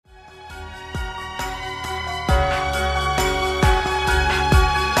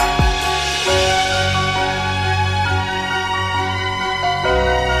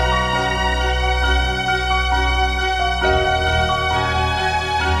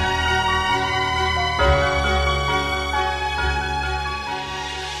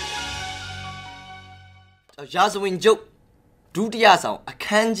ရာဇဝင်ကျုပ်ဒုတိယဆောင်အခ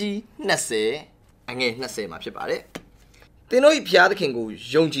န်းကြီး20အငယ်20မှာဖြစ်ပါတယ်သင်တို့၏ဖျားသခင်ကို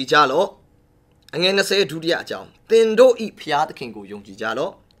ယုံကြည်ကြလော့အငယ်20ဒုတိယအကြောင်းသင်တို့၏ဖျားသခင်ကိုယုံကြည်ကြ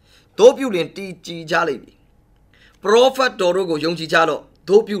လော့တို့ပြုလင်တည်ကြည်ကြလိမ့်မည်ပရောဖက်တော်တို့ကိုယုံကြည်ကြလော့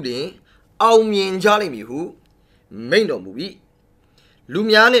တို့ပြုလင်အောင်မြင်ကြလိမ့်မည်ဟုမိန့်တော်မူ၏လူ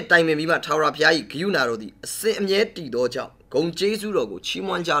များနှင့်တိုင်ပင်ပြီးမှထာဝရဘုရား၏ဂရုဏာတော်သည်အစဉ်အမြဲတည်သောကြောင့်ဂုဏ်ကျေးဇူးတော်ကိုချီး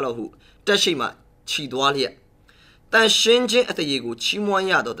မွမ်းကြလော့ဟုတက်ရှိမှခြိသွားလျက်တန်ရှင်းခြင်းအတရေကိုချီးမွမ်း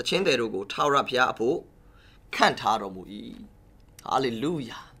ရသောတခြင်းတွေတို့ကိုထာဝရဘုရားအဖို့ခန့်ထားတော်မူ၏ဟာလေလု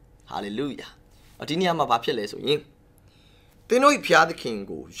ယာဟာလေလုယာဒီနေရာမှာဘာဖြစ်လဲဆိုရင်သင်တို့၏ဘုရားသခင်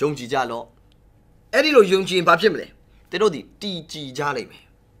ကိုယုံကြည်ကြလော့အဲ့ဒီလိုယုံကြည်ရင်ဘာဖြစ်မလဲသင်တို့ဒီတည်ကြည်ကြလိမ့်မယ်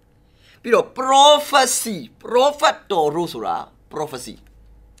ပြီးတော့ prophecy prophet တော်တို့ဆိုတာ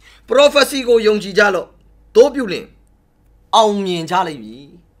prophecy ကိုယုံကြည်ကြလော့တို့ပြုလင်အောင်မြင်ကြလိမ့်မည်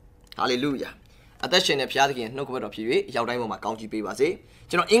ဟာလေလုယာအသက်ရှင်တဲ့ဘုရားသခင်နှုတ်ကပတ်တော်ဖြစ်၍ရောက်တိုင်းပေါ်မှာကောင်းချီးပေးပါစေ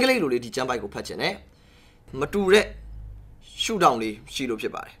ကျွန်တော်အင်္ဂလိပ်လိုလေးဒီကျမ်းပိုက်ကိုဖတ်ချင်တယ်မတူတဲ့ရှုထောင့်လေးရှိလို့ဖြ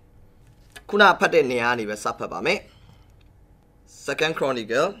စ်ပါတယ်ခုနဖတ်တဲ့နေရာကနေပဲစဖတ်ပါမယ် Second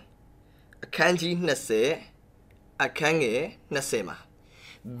Chronicle အခန်းကြီး20အခန်းငယ်20မှာ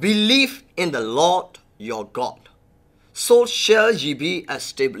Believe in the Lord your God so shall ye be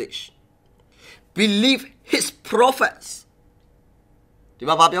established believe his prophets ဒီ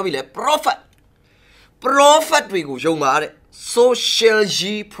မှာဘာပြောပြီလဲ prophet တွေကိုယုံပါတဲ့ so shall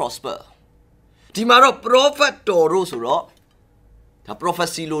ye prosper ဒီမှာတော့ prophet တော်တို့ဆိုတော့ဒါ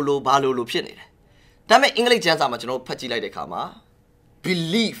prophecy လို့ဘာလို့ဖြစ်နေတယ်ဒါပေမဲ့အင်္ဂလိပ်ကျမ်းစာမှာကျွန်တော်ဖတ်ကြည့်လိုက်တဲ့အခါမှာ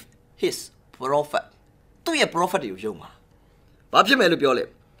believe his prophet သူ့ရဲ့ prophet တွေကိုယုံပါဘာဖြစ်မယ်လို့ပြောလဲ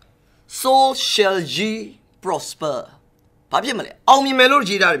so shall ye prosper ဘာဖြစ်မလဲအောင်မြင်မယ်လို့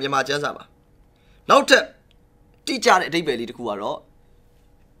ရေးထားတယ်မြန်မာကျမ်းစာမှာနောက်ထပ်တိကျတဲ့အဓိပ္ပာယ်လေးတစ်ခုကတော့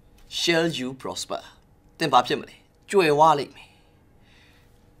shall you prosper သင်ဘာဖြစ်မလဲကြွယ်ဝလိမ့်မယ်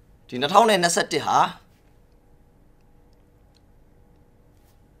ဒီ2021ဟာ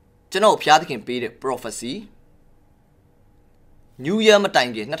ကျွန်တော်ဘုရားသခင်ပေးတဲ့ prophecy New Year မတို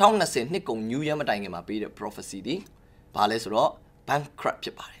င်ခင်2020နှစ်ကုန် New Year မတိုင်ခင်မှာပေးတဲ့ prophecy ဒီဘာလဲဆိုတော့ bankrupt ဖြ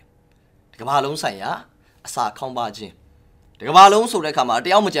စ်ပါတယ်ဒီကမ္ဘာလုံးဆိုင်ရာအစာခေါင်းပါခြင်းဒီကမ္ဘာလုံးဆိုတဲ့အခါမှာတ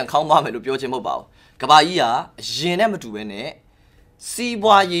ယောက်မကြံခေါင်းပါမယ်လို့ပြောချင်မဟုတ်ပါဘူးကမ္ဘာကြီးဟာအရင်နဲ့မတူဘဲနဲ့စီး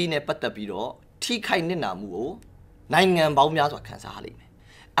ပွားရေးနဲ့ပတ်သက်ပြီးတော့ထိခိုက်နစ်နာမှုကိုနိုင်ငံပေါင်းများစွာခံစားရလိမ့်မယ်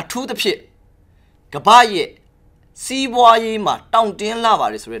အထူးသဖြင့်ကမ္ဘာရဲ့စီးပွားရေးမှာတောင့်တင်းလာပါ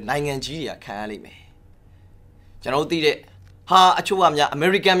တယ်ဆိုတဲ့နိုင်ငံကြီးတွေကခံရလိမ့်မယ်ကျွန်တော်တို့သိတဲ့ဟာအချို့ကများအမေ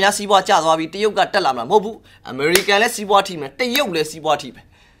ရိကန်များစီးပွားကျသွားပြီတရုတ်ကတက်လာမှာမဟုတ်ဘူးအမေရိကန်လည်းစီးပွားထိမယ်တရုတ်လည်းစီးပွားထိမယ်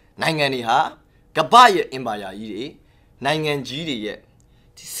နိုင်ငံတွေဟာကမ္ဘာရဲ့ empire ကြီးတွေနိုင်ငံကြီးတွေရဲ့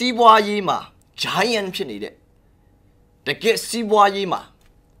စီးပွားရေးမှာ giant ဖြစ်နေတဲ့တကယ်စီးပွားရေးမှာ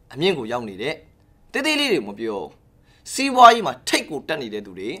အမြင့်ကိုရောက်နေတဲ့တေးသေးလေးတွေမပြောစီးပွားရေးမှာထိတ်ကိုတက်နေတဲ့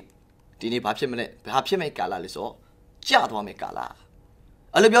သူတွေဒီနေ့ဘာဖြစ်မလဲဘာဖြစ်မဲ့ကာလလဲဆိုကျသွားမဲ့ကာလ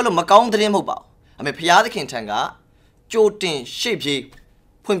အဲ့လိုပြောလို့မကောင်းသတင်းမဟုတ်ပါဘူးအမေဖျားသခင်ထံကကြိုတင်ရှေ့ပြေး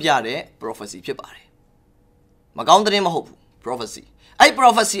ဖွင့်ပြတဲ့ prophecy ဖြစ်ပါတယ်မကောင်းသတင်းမဟုတ်ဘူး prophecy အဲ့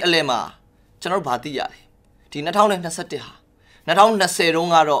prophecy အလယ်မှာကျွန်တော်တို့ဗာသိရတယ်ဒီ2021ဟာ2020တု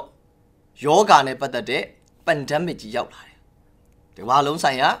န်းကတော့ယောဂါနဲ့ပတ်သက်တဲ့ pandemic ကြီးရောက်လာတယ်ဒီဘာလုံး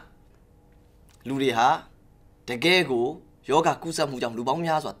ဆိုင်ရာလူတွေဟာတကယ်ကိုယောဂကုသမှုကြောင့်လူပေါင်း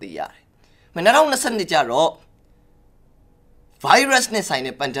များစွာသေရတယ်။2022ကျတော့ virus နဲ့ဆိုင်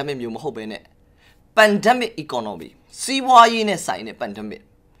တဲ့ pandemic မျိုးမဟုတ်ဘဲနဲ့ pandemic economy စီးပွားရေးနဲ့ဆိုင်တဲ့ pandemic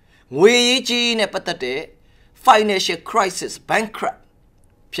ငွေရေးကြေးရေးနဲ့ပတ်သက်တဲ့ financial crisis bankrupt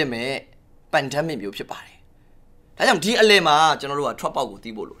ဖြစ်မဲ့ pandemic မျိုးဖြစ်ပါတယ်။ဒါကြောင့်ဒီအလယ်မှာကျွန်တော်တို့ကထွက်ပေါက်ကိုသိ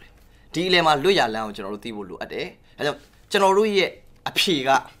ဖို့လိုတယ်။ဒီအလယ်မှာလွတ်ရလန်းကိုကျွန်တော်တို့သိဖို့လိုအပ်တယ်။ဒါကြောင့်ကျွန်တော်တို့ရဲ့အဖြေက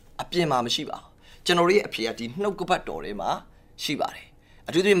အပြင်မှာမရှိပါဘူးကျွန်တော်တို့ရဲ့အဖြေကဒီနှုတ်ကပတ်တော်ထဲမှာရှိပါတယ်အ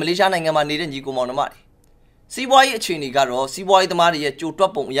ထူးသဖြင့်မလေးရှားနိုင်ငံမှာနေတဲ့ညီကိုမောင်နှမတွေစီးပွားရေးအခြေအနေကတော့စီးပွားရေးသမားတွေရဲ့ကြိုတွ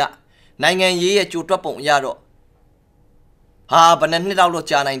က်ပုံအရနိုင်ငံရေးရဲ့ကြိုတွက်ပုံအရတော့ဟာဘယ်နှစ်တော့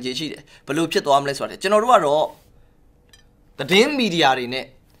ကြာနိုင်ခြေရှိတယ်ဘယ်လိုဖြစ်သွားမလဲဆိုတာကျွန်တော်တို့ကတော့သတင်းမီဒီယာတွေနဲ့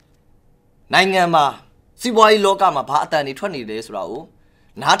နိုင်ငံမှာစီးပွားရေးလောကမှာဘာအတန်တွေထွက်နေလဲဆိုတာကို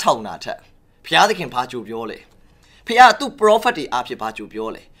နားထောင်တာထက်ဘုရားသခင်ဘာကြိုပြောလဲဖခင်သူ့ prophet တွေအားဖြင့်ဘာကြိုပြော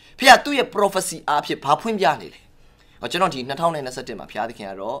လဲဖခင်သူ့ရဲ့ prophecy အားဖြင့်ဘာဖွင့်ပြနေလဲကျွန်တော်ဒီ2021မှာဖခင်သခင်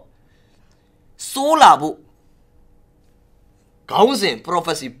ကတော့စိုးလာဖို့ခေါင်းစဉ်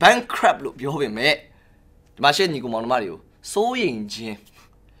prophecy bankrupt လို့ပြောပေမဲ့ဒီမှာရှေ့ညီကောင်မောင်နှမတွေကိုစိုးရိမ်ခြင်း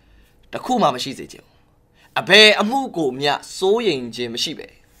တခုမှမရှိစေချင်ဘူးအဘယ်အမှုကိုမျှစိုးရိမ်ခြင်းမရှိပဲ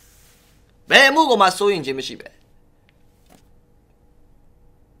ဘယ်အမှုကိုမှစိုးရိမ်ခြင်းမရှိပဲ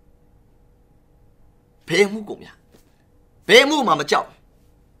ဘယ်အမှုကိုမျှဘယ်အမှုမှမကြောက်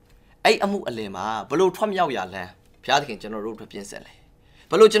အဲ့အမှုအလင်မှာဘလို့ထွက်မြောက်ရလန်းဘုရားသခင်ကျွန်တော်တို့အတွက်ပြင်ဆင်လေ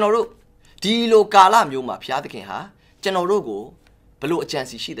ဘလို့ကျွန်တော်တို့ဒီလိုကာလမျိုးမှာဘုရားသခင်ဟာကျွန်တော်တို့ကိုဘလို့အကြံ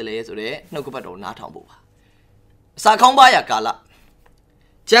စီရှိတယ်လဲဆိုတော့နှုတ်ကပတ်တော်နားထောင်ဖို့ပါအစာခေါင်းပါရကာလ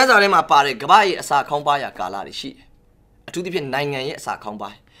ကျမ်းစာထဲမှာပါတဲ့ကမ္ဘာရဲ့အစာခေါင်းပါရကာလတွေရှိတယ်အထူးသဖြင့်နိုင်ငံရဲ့အစာခေါင်းပါ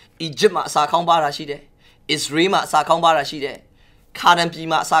အီဂျစ်မှာအစာခေါင်းပါတာရှိတယ်အစ္စရေးမှာအစာခေါင်းပါတာရှိတယ်ခါဒန်ပြည်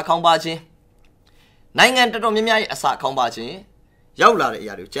မှာအစာခေါင်းပါခြင်းနိုင်ငံတော်တော်များများရဲ့အစာခေါင်းပါခြင်းရောက်လာတဲ့အ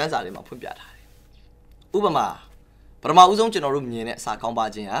ရာတွေကိုကျမ်းစာထဲမှာဖွင့်ပြထားတယ်ဥပမာပထမဦးဆုံးကျွန်တော်တို့မြင်တဲ့အစာခေါင်းပါ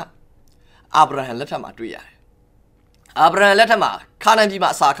ခြင်းကအာဗြဟံလက်ထက်မှာတွေ့ရတယ်အာဗြဟံလက်ထက်မှာခါနန်ပြည်မှာ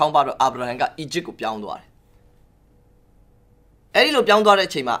အစာခေါင်းပါတော့အာဗြဟံကအီဂျစ်ကိုပြောင်းသွားတယ်အဲ့ဒီလိုပြောင်းသွားတဲ့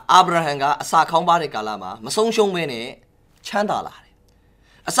အချိန်မှာအာဗြဟံကအစာခေါင်းပါတဲ့ကာလမှာမဆုံးရှုံးမဲနဲ့ချမ်းသာလာတယ်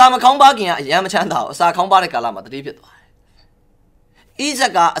အစာမခေါင်းပါခင်ကအယံမချမ်းသာဘူးအစာခေါင်းပါတဲ့ကာလမှာတတိဖြစ်သွားတယ်ဣဇ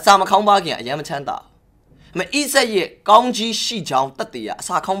က်ကအစာမခေါင်းပါခင်ကအယံမချမ်းသာဘူးဣဇက်ရဲ့ကောင်းကြီးရှိကြောင်းတတ်တည်ရအ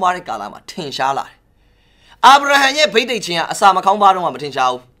စာခေါင်းပါတဲ့ကာလမှာထင်ရှားလာတယ်အာဗြဟံရဲ့ဗိသိက်ခြင်းကအစာမခေါင်းပါတော့မှမထင်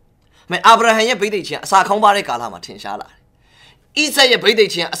ရှားဘူးအာဗြဟံရဲ့ဗိသိက်ခြင်းအစာခေါင်းပါတဲ့ကာလမှာထင်ရှားလာတယ်ဣဇက်ရဲ့ဗိသိ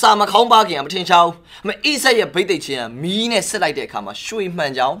က်ခြင်းအစာမခေါင်းပါခင်ကမထင်ရှားဘူးဣဇက်ရဲ့ဗိသိက်ခြင်းကမီးနဲ့စစ်လိုက်တဲ့အခါမှာရွှေမှ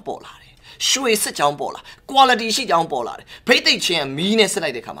န်ကြောင်းပေါ်လာတယ်ရွှေစစ်ကြောင်းပေါ်လာ quality ရှိကြောင်းပေါ်လာတယ်ဗိသိက်ခြင်းကမီးနဲ့စစ်လို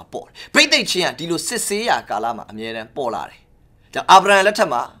က်တဲ့အခါမှာပေါ်တယ်ဗိသိက်ခြင်းကဒီလိုစစ်ဆေးရာကာလမှာအမြဲတမ်းပေါ်လာတယ်ဒါအာဗြဟံလက်ထက်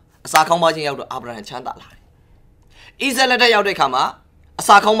မှာအစာခေါင်းပါခြင်းရောက်တော့အာဗြဟံချမ်းသာလာတယ်ဣဇက်လက်ထက်ရောက်တဲ့အခါမှာအ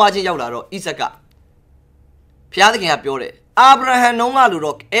စာခေါင်းပါခြင်းရောက်လာတော့ဣဇက်ကဘုရားသခင်ကပြောတယ်အာဗြဟံနှုံးကလို့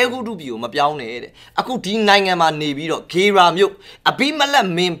တော့အဲဂုတုပြည်ကိုမပြောင်းနဲ့တဲ့အခုဒီနိုင်ငံမှာနေပြီးတော့ဂေရာမြို့အဘိမလက်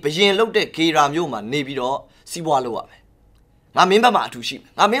မင်းဘရင်လုပ်တဲ့ဂေရာမြို့မှာနေပြီးတော့စီးပွားလုပ်ရမယ်ငါမင်းဘက်မှာအထူးရှိမ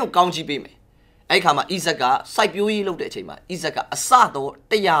ယ်ငါမင်းကိုကောင်းချီးပေးမယ်အဲ့ခါမှာဣဇက်ကစိုက်ပျိုးရေးလုပ်တဲ့အချိန်မှာဣဇက်ကအစတော့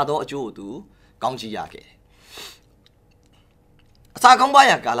100သောအကျိုးကိုသူကောင်းချီးရခဲ့တယ်အစာခေါင်းပါ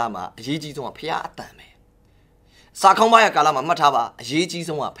ရကာလမှာအရေးကြီးဆုံးကဖျားအတန်ပဲအစာခေါင်းပါရကာလမှာမှတ်ထားပါအရေးကြီး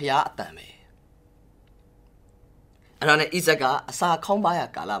ဆုံးကဖျားအတန်ပဲအဲ့ဒါနဲ့ဣဇက်ကအစာခေါင်းပါရ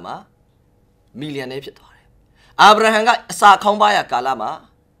ကာလမှာမီလီယံနဲ့ဖြစ်သွားတယ်အာဗြဟံကအစာခေါင်းပါရကာလမှာ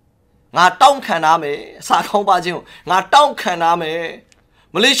ငါတောင်းခံရမယ်အစာခေါင်းပါခြင်းကိုငါတောင်းခံရမယ်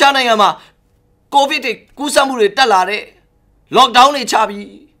မလေးရှားနိုင်ငံမှာကိုဗစ်တွေကူးစက်မှုတွေတက်လာတဲ့ lockdown တွေချပြီး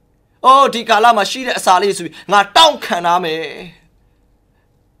အိုးဒီကာလမှာရှိတဲ့အစာလေးဆိုပြီးငါတောင်းခံရမယ်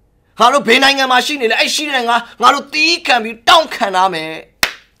ငါတို့ဘေးနိုင်ငံမှာရှိနေလေအဲ့ရှိတဲ့ငါတို့တီးခံပြီးတောင်းခံရမယ်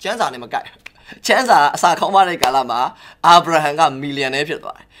ကျန်းစာနဲ့မကိုက်ချမ်းသာအစာခေါင်းပါတဲ့ကာလမှာအာဗြဟံကမီလီယံနဲ့ဖြစ်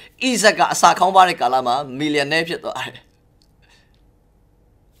သွားတယ်ဣဇက်ကအစာခေါင်းပါတဲ့ကာလမှာမီလီယံနဲ့ဖြစ်သွားတယ်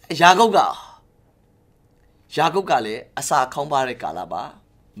ယာကုပ်ကလည်းအစာခေါင်းပါတဲ့ကာလမှာ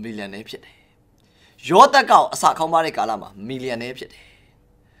မီလီယံနဲ့ဖြစ်တယ်ယောသကအစာခေါင်းပါတဲ့ကာလမှာမီလီယံနဲ့ဖြစ်တယ်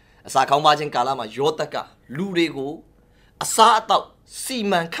အစာခေါင်းပါခြင်းကာလမှာယောသကလူတွေကိုအစာအတော့စီ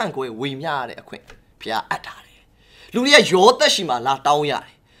မံခန့်ခွဲဝေမျှရတဲ့အခွင့်ဘုရားအပ်ထားတယ်လူတွေကယောသက်ရှိမှလာတောင်းရတ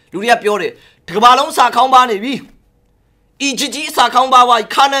ယ်လူတွေကပြောတယ်ဒီကမ္ဘာလုံးအစာခေါင်းပါနေပြီအီဂျစ်ကြီးအစာခေါင်းပါဝါ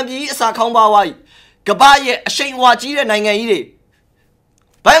ခါနန်ပြည်အစာခေါင်းပါဝါကမ္ဘာရဲ့အရှိန်အဝါကြီးတဲ့နိုင်ငံကြီးတွေ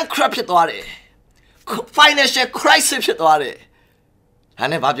bankrupt ဖြစ်သွားတယ် financial crisis ဖြစ်သွားတယ်ဒါ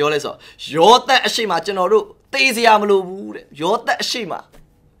နဲ့ဘာပြောလဲဆိုယောသက်အရှိမကျွန်တော်တို့သေစရာမလိုဘူးတဲ့ယောသက်အရှိမ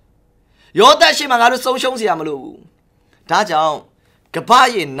ငါတို့ဆုံးရှုံးစရာမလိုဘူးဒါကြောင့်ကမ္ဘာ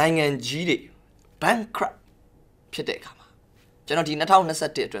ရဲ့နိုင်ငံကြီးတွေ bankrupt ဖြစ်တဲ့အခါမှာကျွန်တော်ဒီ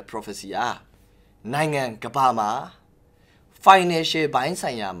2021အတွက် prophecy อ่ะနိုင်ငံကမ္ဘာမှာ financial ဘိုင်း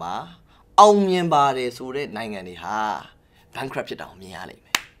ဆိုင်ရာမှာအောင်မြင်ပါတယ်ဆိုတဲ့နိုင်ငံတွေဟာ bankrupt ဖြစ်တာကိုမြင်ရလိမ့်မ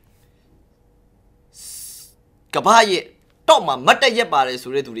ယ်ကမ္ဘာရဲ့တော့မှမတ်တက်ရက်ပါတယ်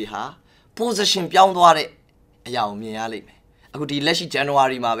ဆိုတဲ့သူတွေဟာ position ပြောင်းသွားတဲ့အရာကိုမြင်ရလိမ့်မယ်အခုဒီလက်ရှိ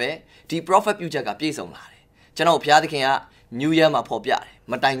January မှာပဲဒီ prophet ပြုချက်ကပြည့်စုံလာတယ်ကျွန်တော်ဘုရားသခင်က New Year မှာဖော်ပြတယ်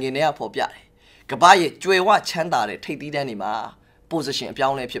မတိုင်ခင်တည်းကဖော်ပြတယ်ကမ္ဘာရဲ့ကြွယ်ဝချမ်းသာတဲ့ထိပ်သီးတန်းတွေမှာ position အပြော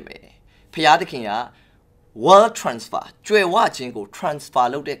င်းလဲဖြစ်မယ်ဘုရားသခင်က world transfer ကြွယ်ဝခြင်းကို transfer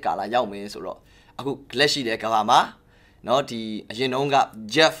လုပ်တဲ့ကာလရောက်မယ်ဆိုတော့အခုလက်ရှိတဲ့ကမ္ဘာမှာเนาะဒီအရင်တုန်းက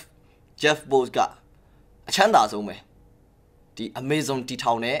Jeff Bezos ကအချမ်းသာဆုံးပဲဒီ Amazon တီ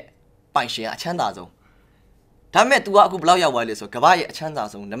ထောင်တဲ့ပိုင်ရှင်ကအချမ်းသာဆုံးဒါပေမဲ့ तू ကအခုဘယ်လောက်ရောက်သွားလဲဆိုတော့ကမ္ဘာရဲ့အချမ်းသာ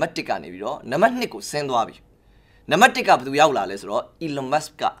ဆုံးနံပါတ်1ကနေပြီးတော့နံပါတ်2ကိုဆင်းသွားပြီနံပါတ်1ကဘယ်သူရောက်လာလဲဆိုတော့ Elon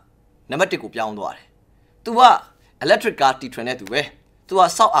Musk ကနံပါတ်1ကိုပြောင်းသွားတယ် तू က electric car တီထွင်တဲ့သူပဲ तू က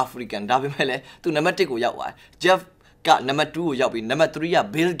South African ဒါပေမဲ့လည်း तू နံပါတ်1ကိုရောက်သွားတယ် Jeff ကနံပါတ်2ကိုရောက်ပြီးနံပါတ်3က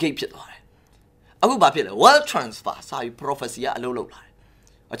Bill Gates ဖြစ်သွားတယ်အခုဘာဖြစ်လဲ world transfer စာယူ prophecy ကအလုပ်လုပ်လာတယ်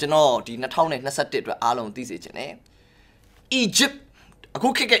ကျွန်တော်ဒီ2021အတွက်အားလုံးသိစေချင်တယ် Egypt အခု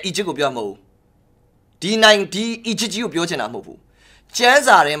ခေတ်က Egypt ကိုပြောမှာမဟုတ်ဒီ Egypt ကြီးကိုပြောချင်တာမဟုတ်ဘူးကျမ်း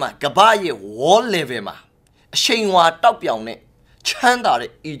စာထဲမှာကမ္ဘာရဲ့ world level မှာအရှိန်အဝါတောက်ပြောင်တဲ့ချမ်းသာ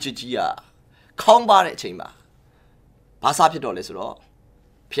တဲ့ Egypt ကြီးကခေါင်းပါတဲ့အချိန်မှာဘာစားဖြစ်တော့လဲဆိုတော့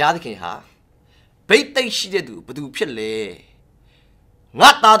ဖျားသခင်ဟာဘိတ်သိက်ရှိတဲ့သူဘသူဖြစ်လဲငါ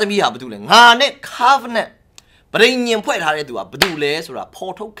သားသမီးဟာဘသူလဲငါနဲ့ covenant ပရိညင်ဖွဲ့ထားတဲ့သူဟာဘသူလဲဆိုတာ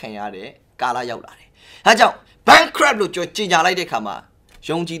ဖော်ထုတ်ခံရတဲ့ကာလရောက်လာတယ်အဲကြောင့် bankrupt လို့ကြေညာလိုက်တဲ့ခါမှာ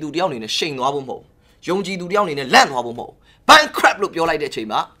ယုံကြည်သူတယောက်အနေနဲ့ရှိန်သွားဖို့မဟုတ်ယုံကြည်သူတယောက်အနေနဲ့လန့်သွားဖို့မဟုတ် bankrupt လို့ပြောလိုက်တဲ့အချိန်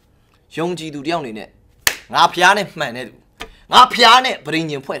မှာယုံကြည်သူတယောက်အနေနဲ့ငါဖျားနဲ့မှန်တဲ့သူငါဖျားနဲ့ပရိ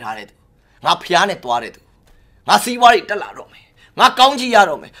ညင်ဖွဲ့ထားတဲ့သူငါဖျားနဲ့သွားတဲ့သူငါစီးပွားရေးတက်လာတော့မယ်ငါကောင်းကြီးရ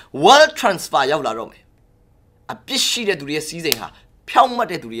တော့မယ် world transfer ရောက်လာတော့မယ်အပြစ်ရှိတဲ့သူတွေရဲ့စီးစိမ်ဟာဖြောင့်မတ်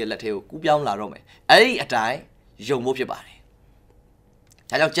တဲ့သူတွေရဲ့လက်ထဲကိုကူးပြောင်းလာတော့မယ်အဲ့ဒီအတိုင်းယုံဖို့ဖြစ်ပါတယ်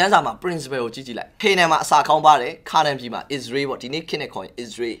ဒါကြောင့်ကျမ်းစာမှာ principle ကိုကြည့်လိုက်ခေနန်မှာအစာခေါင်းပါတယ်ခါနန်ပြည်မှာ Israel ပေါ့ဒီနေ့ခေတ်နဲ့ခေါ်ရင်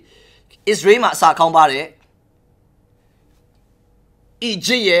Israel မှာအစာခေါင်းပါတယ်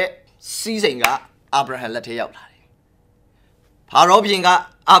Egypt ရဲ့စီးစိမ်ကအာဗြဟံလက်ထဲရောက်လာတယ်ဖာရောဘုရင်က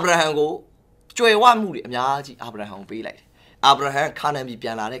အာဗြဟံကိုကြွယ်ဝမှုတွေအများကြီးအာဗြဟံကိုပေးလိုက်တယ်အာဗြဟံခါနန်ပြည်ပြ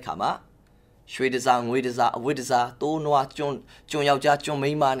န်လာတဲ့အခါမှာရွှေတစားငွေတစားအဝတ်တစားတိုးနွားကျွန်းယောက်ျားကျွန်းမိ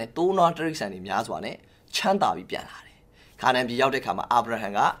န်းမနဲ့တိုးနွားတိရစ္ဆာန်တွေများစွာနဲ့ချမ်းသာပြီးပြန်လာတယ်ခါနန်ပြည်ရောက်တဲ့အခါမှာအာဗြဟံ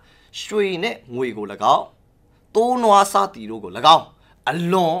ကရွှေနဲ့ငွေကို၎င်းတိုးနွားစသည်တို့ကို၎င်းအ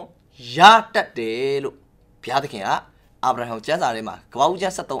လွန်ရတတ်တယ်လို့ဘုရားသခင်ကအာဗြဟံကျမ်းစာထဲမှာကပ္ပဦးကျ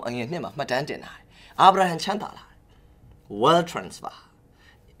မ်း73အငယ်1မှာမှတ်တမ်းတင်ထားတယ်အာဗြဟံချမ်းသာလာတယ် world transfer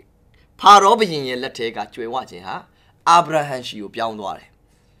ဖာရောဘုရင်ရဲ့လက်ထဲကကြွယ်ဝခြင်းဟာအာဗြဟံရှိကိုပြောင်းသွားတယ်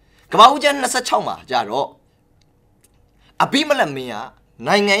ကမ္ဘာဦးကျမ်း26မှာကြတော့အဘိမလက်မင်းက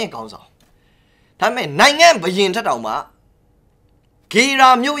နိုင်ငံရဲ့ခေါင်းဆောင်ဒါပေမဲ့နိုင်ငံဘုရင်ထက်တောင်မှဂေရာ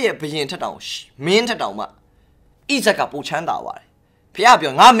မြို့ရဲ့ဘုရင်ထက်တောင်မင်းထက်တောင်မှဣဇက်ကပိုချမ်းသာပါတယ်ဖခင်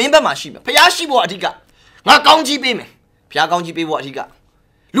ပြောငါမင်းဘက်မှာရှိမယ်ဖခင်ရှိဖို့အဓိကငါကောင်းကြီးပေးမယ်ဖခင်ကောင်းကြီးပေးဖို့အဓိက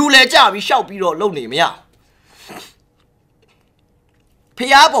လူလဲကြပြီးရှောက်ပြီးတော့လုံနေမရဖ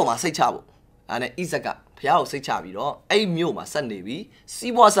ခင်ပေါ်မှာစိတ်ချဖို့အဲ့နဲ့ဣဇက်ကဖခင်ကိုစိတ်ချပြီးတော့အဲ့မြို့မှာဆက်နေပြီး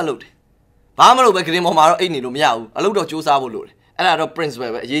စီးပွားဆက်လုပ်တယ်ဘာမှမလုပ်ပဲဂရင်ပေါ်မှာတော့အိတ်နေလို့မရဘူးအလုပ်တော့စူးစမ်းဖို့လိုတယ်အဲ့ဒါတော့ principle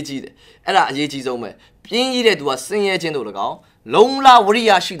ပဲအရေးကြီးတယ်အဲ့ဒါအရေးကြီးဆုံးပဲပြင်းကြီးတဲ့သူကစင်ရဲခြင်းတို့၎င်းလုံလဝရိ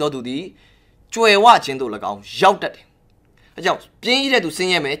ယရှိသောသူသည်ကြွယ်ဝခြင်းတို့၎င်းရောက်တတ်တယ်အဲကြောင့်ပြင်းကြီးတဲ့သူစင်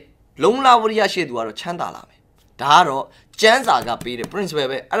ရဲမယ်လုံလဝရိယရှိတဲ့သူကတော့ချမ်းသာလာမယ်ဒါကတော့ကျမ်းစာကပေးတဲ့ principle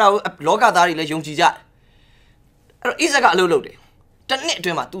ပဲအဲ့ဒါကိုလောကသားတွေလည်းယုံကြည်ကြတယ်အဲ့တော့ဣဇက်ကအလုပ်လုပ်တယ်တစ်နှစ်အတွ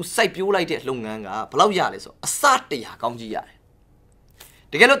င်းမှာ तू စိုက်ပျိုးလိုက်တဲ့လုပ်ငန်းကဘယ်လောက်ရလဲဆိုအစ100ကောင်းကြီးရတယ်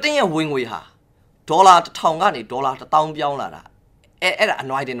တကယ်လို့တင်းရဲ့ဝင်ငွေဟာဒေါ်လာ1000ကနေဒေါ်လာ1000ပြောင်းလာတာအဲ့ဒါ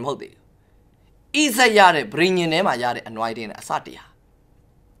anointing မဟုတ်သေးဘူးဣဇက်ရတဲ့ဗြိညင်ထဲမှာရတဲ့ anointing နဲ့အစ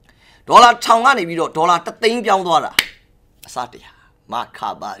100ဒေါ်လာ1000ကနေပြီးတော့ဒေါ်လာ300ပြောင်းသွားတာအစ100မာခါ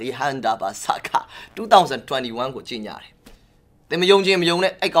ဘာရီဟန်ဒါဘာဆာခါ2021ကိုကြီးညာတယ်သင်မယုံခြင်းမယုံ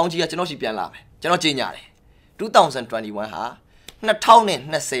နဲ့အဲ့ကောင်းကြီးကကျွန်တော်ရှိပြန်လာမယ်ကျွန်တော်ကြီးညာတယ်2021ဟာ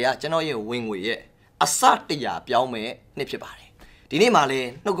2020ကကျွန်တော်ရဲ့ဝင်ငွေရဲ့အစ100ပြောင်းမဲ့နှစ်ဖြစ်ပါတယ်ဒီနေ့မှာလည်း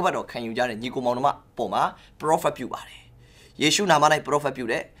နှုတ်ကပတ်တော်ခံယူကြတဲ့ညီကိုမောင်နှမပေါ်မှာ prophet ပြုပါတယ်ယေရှုနာမ၌ပရောဖက်ပြု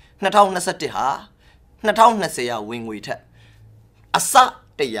တဲ့2021ဟာ2020ရာဝင်ငွေထက်အစ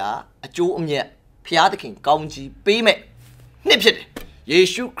100အကျိုးအမြတ်ဖျားသခင်ကောင်းကြီးပေးမဲ့နှစ်ဖြစ်တယ်ယေ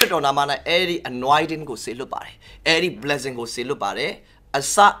ရှုခရစ်တော်နာမ၌အဲ့ဒီ anointing ကိုဆေလွတ်ပါတယ်အဲ့ဒီ blessing ကိုဆေလွတ်ပါတယ်အ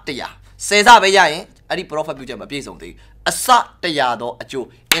စ100ဆယ်စပဲရရင်အဲ့ဒီ prophet ပြုချက်မပြည့်စုံသေးဘူးအစ100သောအကျိုး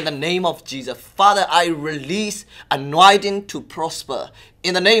in the name of Jesus Father I release anointing to prosper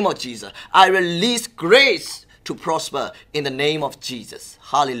in the name of Jesus I release grace to prosper in the name of Jesus.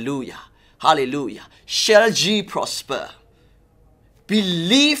 Hallelujah. Hallelujah. Shall ye prosper?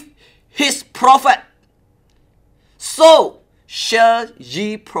 Believe his prophet. So shall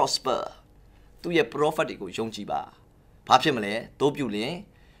ye prosper. သူရဲ့ prophet တွေကိုယုံကြည်ပါ။ဘာဖြစ်မလဲ။တို့ပြုလင်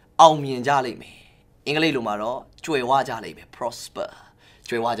အောင်မြင်ကြလိမ့်မယ်။အင်္ဂလိပ်လိုမှာတော့ကြွယ်ဝကြလိမ့်မယ် prosper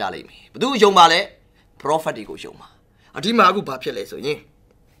ကြွယ်ဝကြလိမ့်မယ်။ဘသူယုံပါလဲ prophet တွေကိုယုံပါ။အဒီမှာအခုဘာဖြစ်လဲဆိုရင်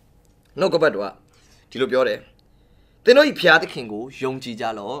နှုတ်ကပတ်တော်ကဒီလိုပြောတယ်သင်တို့ဤဖျားသခင်ကိုယုံကြည်ကြ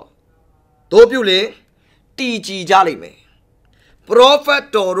လော့တို့ပြုလေတည်ကြည်ကြလိမ့်မယ်ပရောဖက်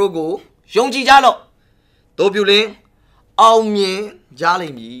တော်တို့ကိုယုံကြည်ကြလော့တို့ပြုလေအောင်မြင်ကြလိ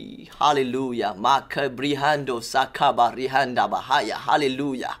မ့်မည်ဟာလေလုယာမာခဘရီဟန်ဒိုဆာခဘာရီဟန်ဒါဘာဟာယာဟာလေလု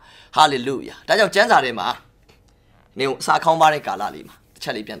ယာဟာလေလုယာဒါကြောင့်ကျမ်းစာထဲမှာနေအစာခေါင်းပါတဲ့ကာလလေးမှာတစ်ချ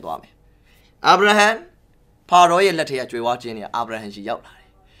က်လေးပြန်သွားမယ်အာဗြဟံဖာရောရဲ့လက်ထက်ကကြွယ်ဝခြင်းတွေအာဗြဟံရှိရောက်လာတယ်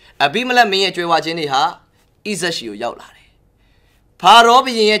အဘိမလက်မင်းရဲ့ကြွယ်ဝခြင်းတွေဟာဣဇက်ရှိကိုရောက်လာတယ်ဖာရော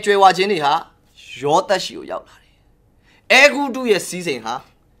ဘုရင်ရဲ့ကြွယ်ဝခြင်းတွေဟာယောသက်ရှိကိုရောက်လာတယ်အဲဂုတုရဲ့စီးစိမ်ဟာ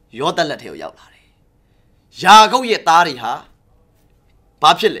ယောသက်လက်ထဲကိုရောက်လာတယ်ယာကုပ်ရဲ့သားတွေဟာ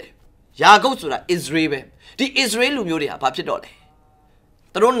ဘာဖြစ်လဲယာကုပ်ဆိုတာ Israel ပဲဒီ Israel လူမျိုးတွေဟာဘာဖြစ်တော့လဲ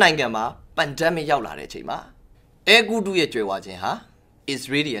သူတို့နိုင်ငံမှာ pandemic ရောက်လာတဲ့အချိန်မှာအဲဂုတုရဲ့ကြွယ်ဝခြင်းဟာ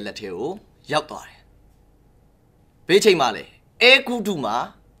Israel ရဲ့လက်ထဲကိုရောက်သွားတယ်ဘေးချိန်မှာလဲအဲဂုတုမှာ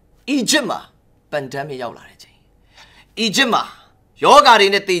Egypt မှာ pandemic ရောက်လာတဲ့အချိန် Egypt မှာယောဂါတွေ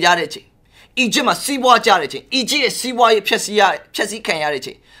နဲ့တည်ကြတဲ့အချိန် Egypt မှာစီးပွားကြတဲ့အချိန် Egypt ရဲ့စီးပွားရေးဖြက်စီးခံရတဲ့အ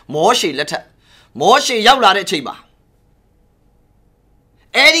ချိန်မောရှေလက်ထက်မောရှေရောက်လာတဲ့အချိန်မှာ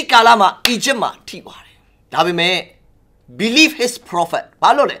အဲ့ဒီကာလမှာ Egypt မှာထိပါတယ်ဒါပေမဲ့ believe his prophet ဘာ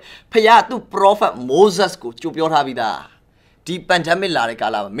လို့လဲဖခင်သူ့ prophet Moses ကိုကြိုပြောထားပြီးသားဒီ pandemic လာတဲ့ကာ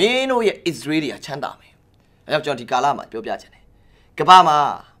လမှာမင်းတို့ရဲ့ Israel တွေကချမ်းသာမယ်အဲကြောင့်ကျွန်တော်ဒီကာလမှာပြောပြချင်တယ်ကမ္ဘာမှာ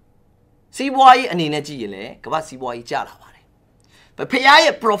စီးပွားရေးအနေနဲ့ကြည့်ရင်လည်းကမ္ဘာစီးပွားရေးကျလာပါတယ်ဖခင်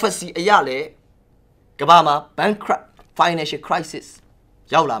ရဲ့ prophecy အရလည်းကမ္ဘာမှာ bankrupt financial crisis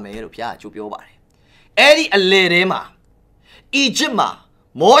ရောက်လာမယ်လို့ဖခင်ကကြိုပြောပါတယ်အဲ့ဒီအလေထဲမှာ Egypt မှာ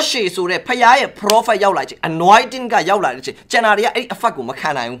မောရှေဆိုတဲ့ဖခင်ရဲ့ prophet ရောက်လာခြင်း anointing ကရောက်လာတဲ့ခြင်းကျန်တာတွေကအဲ့ဒီ effect ကိုမခံ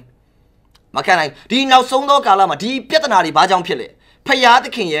နိုင်ဘူးဒီနောက်ဆုံးသောကာလမှာဒီပြဿနာတွေဘာကြောင့်ဖြစ်လဲဖခင်သ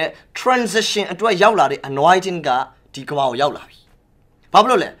ခင်ရဲ့ transition အတွက်ရောက်လာတဲ့ anointing ကဒီကမ္ဘာကိုရောက်လာပြီဘာဖြစ်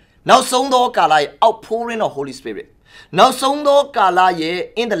လို့လဲနောက်ဆုံးသောကာလရဲ့ outpouring of Holy Spirit နောက်ဆုံးသောကာလရဲ့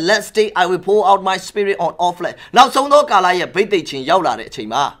in the last day I will pour out my spirit on all flesh နောက်ဆုံးသောကာလရဲ့ဗိသိက်ခြင်းရောက်လာတဲ့အချိန်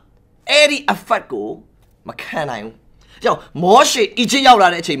မှာအဲ့ဒီ effect ကိုမခံနိုင်ဘူးကြောင့်မောရှေ Egypt ရောက်လာ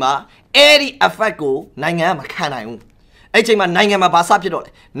တဲ့အချိန်မှာအဲ့ဒီ effect ကိုနိုင်ငံကမခံနိုင်ဘူးအဲ့အချိန်မှာနိုင်ငံမှာဘာစဖြစ်တော့လဲ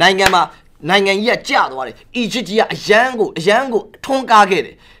နိုင်ငံကြီးကကျသွားတယ် Egypt ကြီးကအရန်ကိုထွန်းကားခဲ့တ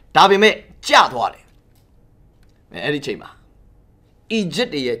ယ်ဒါပေမဲ့ကျသွားတယ်အဲ့ဒီအချိန်မှာ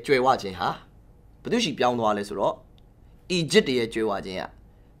Egypt ရဲ့ကြွယ်ဝခြင်းဟာဘယ်သူရှိပြောင်းသွားလဲဆိုတော့ Egypt ရဲ့ကြွယ်ဝခြင်းက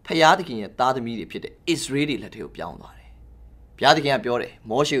ဖျားသခင်ရဲ့သားသမီးတွေဖြစ်တဲ့ Israel တွေလက်ထဲကိုပြောင်းသွားတယ်ဘုရားသခင်ကပြောတယ်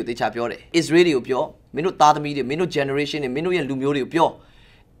မောရှေကိုတေချာပြောတယ် Israel တွေကိုပြောမင်းတို့သားသမီးတွေမင်းတို့ generation တွေမင်းတို့ရဲ့လူမျိုးတွေကိုပြော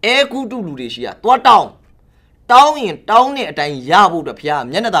အဲကုတုလူတွေရှိရသွားတောင်းရင်တောင်းတဲ့အတိုင်းရဖို့အတွက်ဘုရား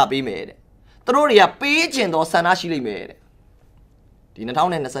မျက်နှာသာပေးမယ်တဲ့သူတို့တွေကပေးခြင်းသောဆန္ဒရှိလိမ့်မယ်တဲ့ဒီ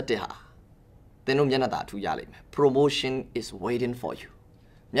2021ဟာသင်တို့မျက်နှာသာအထူးရလိမ့်မယ် promotion is waiting for you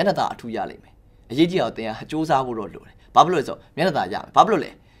မျက်နှာသာအထူးရလိမ့်မယ်အရေးကြီးအောင်သင်ကစူးစမ်းဖို့တော့လိုတယ်ဘာဖြစ်လို့လဲဆိုတော့မျက်နှာသာရမယ်ဘာဖြစ်လို့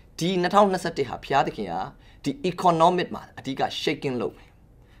လဲဒီ2021ဟာဘုရားသခင်ဟာဒီ economic မှာအဓိက shaking လုပ်မယ်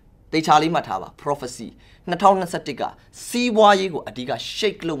တေချာလေးမှတ်ထားပါ prophecy 2021ကစီးပွားရေးကိုအဓိက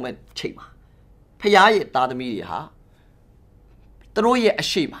shake လုပ်မဲ့ချိန်မှာဖခင်ရဲ့သားသမီးတွေဟာသူတို့ရဲ့အ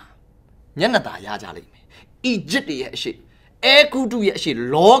ရှိမှာမျက်နှာသာရကြလိမ့်မယ် Egypt ရဲ့အရှိအဲကုတုရဲ့အရှိ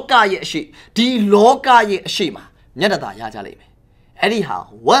လောကရဲ့အရှိဒီလောကရဲ့အရှိမှာမျက်နှာသာရကြလိမ့်မယ်အဲ့ဒီဟာ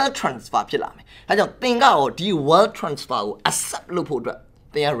world transfer ဖြစ်လာမယ်ဒါကြောင့်သင်ကရောဒီ world transfer ကို accept လုပ်ဖို့အတွက်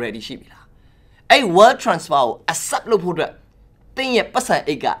သင်က ready ရှိပြီလားအဲ့ world transfer ကို accept လုပ်ဖို့အတွက်သင်ရဲ့ပတ်စံ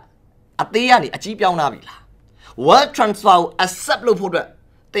အိတ်ကအသေးကနေအကြီးပြောင်းလာပြီလား world transfer ကို accept လုပ်ဖို့အတွက်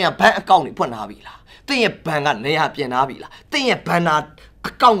သင်ကဘဏ်အကောင့်တွေဖွင့်ထားပြီလားသင်ရဲ့ဘဏ်ကနေရာပြင်ထားပြီလားသင်ရဲ့ဘဏ္ဍာ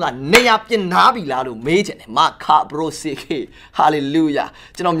အကောင့်ကနေရာပြင်ထားပြီလားလို့မေးချင်တယ်မာခါဘရိုစီခေဟာလေလုယာ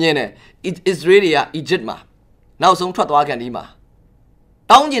ကျွန်တော်မြင်တယ် Israel တွေက Egypt မှာနောက်ဆုံးထွက်သွားကန်ဒီမှာ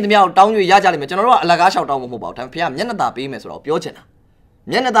တောင်းကျင်သမျှကိုတောင်း၍ရကြလိမ့်မယ်ကျွန်တော်တို့ကအလကားလျှောက်တောင်းမှာမဟုတ်ပါဘူးဒါပေမဲ့ဘုရားမျက်နှာသာပေးမယ်ဆိုတော့ပြောချင်တာ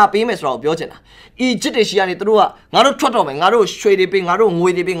မျက်နှာသာပေးမယ်ဆိုတော့ပြောချင်တာ Egypt တွေရှိကနေသူတို့ကငါတို့ထွက်တော့မယ်ငါတို့ရွှေတွေပေးငါတို့ငွေ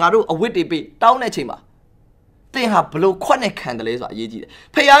တွေပေးငါတို့အဝတ်တွေပေးတောင်းတဲ့အချိန်မှာသင်ဟာဘလို့ခွက်နဲ့ခံတယ်လဲဆိုတာအရေးကြီးတယ်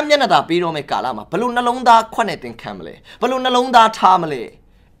ဖះမျက်နှာသာပေးတော့မယ့်ကာလမှာဘလို့နှလုံးသားခွက်နဲ့သင်ခံမလဲဘလို့နှလုံးသားထားမလဲ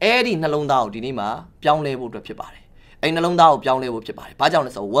အဲ့ဒီနှလုံးသားကိုဒီနေ့မှာပြောင်းလဲဖို့အတွက်ဖြစ်ပါတယ်အဲ့နှလုံးသားကိုပြောင်းလဲဖို့ဖြစ်ပါတယ်ဘာကြောင့်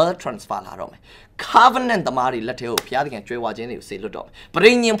လဲဆိုတော့ world transfer လာတော့မယ် covenant သမားတွေလက်ထဲကိုဘုရားသခင်ကြွယ်ဝခြင်းတွေကိုစေလွတ်တော့မယ်ပ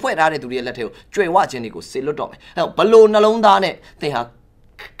ရိညင်ဖွဲ့ထားတဲ့သူတွေရဲ့လက်ထဲကိုကြွယ်ဝခြင်းတွေကိုစေလွတ်တော့မယ်အဲ့တော့ဘလို့နှလုံးသားနဲ့သင်ဟာ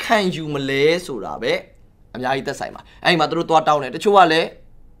ခံယူမလဲဆိုတာပဲအများကြီးသက်ဆိုင်ပါအဲ့ဒီမှာသူတို့သွားတောင်းတယ်တချို့ကလည်း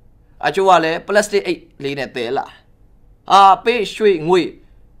plastic အိတ်လေးနဲ့တဲလာပေးရွှေငွေ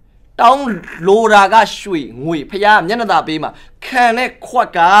တောင်းလိုတာကရွှေငွေဖះမျက်နှာသာပေးမှာခံတဲ့ခွက်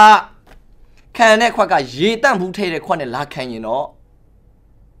ကရေတန့်ဘူးထဲတဲ့ခွက်နဲ့လာခံရင်တော့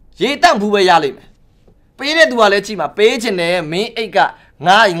ရေတန့်ဘူးပဲရလိမ့်မယ်ပေးတဲ့သူကလည်းကြည့်မှာပေးချင်တယ်မင်းအိတ်က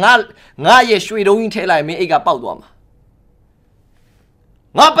ငါရဲ့ရွှေတုံးကြီးထဲလိုက်မင်းအိတ်ကပေါက်သွားမှာ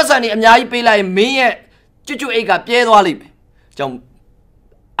ငါပတ်စံနေအများကြီးပေးလိုက်မင်းရဲ့ကျွတ်အိတ်ကပြဲသွားလိမ့်မယ်ကြောင့်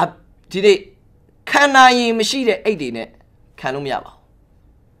ဒီနေ့ခံနိုင်ရင်မရှိတဲ့အိတ်တွေနဲ့ခံလို့မရပါ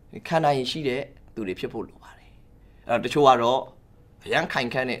ဘူးခံနိုင်ရင်ရှိတဲ့သူတွေဖြစ်ဖို့လိုပါတယ်အဲ့တော့တချို့ကတော့အရန်ခိုင်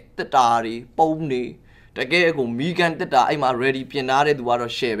ခန့်တဲ့တစ်တာတွေပုံတွေတကယ်ကိုမီကန်တစ်တာအဲ့မှာ ready ပြင်ထားတဲ့သူက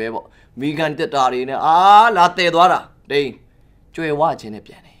တော့ share ပဲပေါ့မီကန်တစ်တာတွေနဲ့လာတည်သွားတာတိန်ကျွယ်ဝခြင်းနဲ့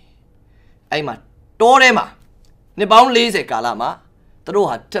ပြန်တယ်အဲ့မှာတောထဲမှာနှစ်ပေါင်း40ကာလမှာသူတို့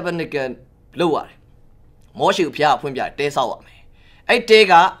ဟာ tabernacle လုပ်ရတယ်မောရှေကိုဖျားဖွင့်ပြတဲဆောက်ရမယ်အဲ့တဲ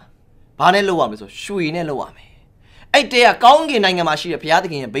ကဘာနဲ့လုပ်ရမလဲဆိုရွှေနဲ့လုပ်ရမယ်အဲ့တဲကကောင်းကင်နိုင်ငံမှာရှိတဲ့ဘုရားသ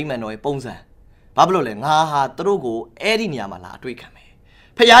ခင်ရဲ့ဗိမာန်တော်ရဲ့ပုံစံဘာဖြစ်လို့လဲငါဟာသူတို့ကိုအဲ့ဒီနေရာမှာလာအတွေ့ခံမယ်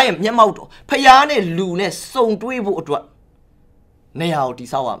ဖះရဲ့မျက်မှောက်တော်ဖះနဲ့လူနဲ့စုံတွေးဖို့အတွက်နေရာကိုတည်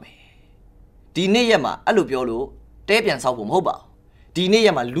ဆောက်ရမယ်ဒီနေ့ရက်မှာအဲ့လိုပြောလို့တဲပြန်ဆောက်ဖို့မဟုတ်ပါဘူး ဒီနေ့ရ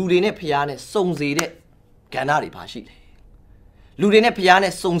မှာလူတွေနဲ့ဖျားနဲ့စုံစေတဲ့ကဏ္ဍတွေပါရှိတယ်လူတွေနဲ့ဖျား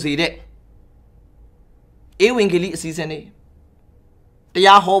နဲ့စုံစေတဲ့ဧဝံဂေလိအစီအစဉ်တွေတ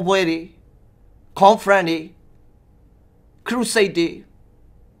ရားဟောပွဲတွေ conference တွေ crusade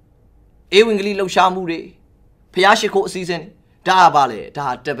တွေဧဝံဂေလိလှုပ်ရှားမှုတွေဖျားရှိခိုးအစီအစဉ်ဒါပါလေဒါ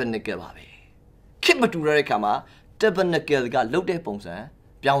tabernacle ပါပဲခေတ်မတူတဲ့အခါမှာ tabernacle ကလှုပ်တဲ့ပုံစံ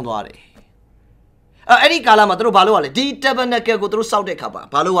ပြောင်းသွားတယ်အဲ့ဒီကာလမှာသူတို့ဘာလုပ်ရလဲဒီ tabernacle ကိုသူတို့စောက်တဲ့အခါမှာ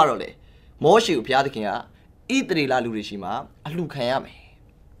ဘာလုပ်ရတော့လဲမောရှေကိုဘုရားသခင်ကဣသရေလလူတွေရှိမှာအလှခံရမယ်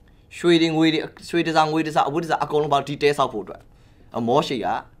ရွှေတွေငွေတွေရွှေတစားငွေတစားအဝတ်တစားအကုန်လုံးပါဒီတဲဆောက်ဖို့အတွက်မောရှေက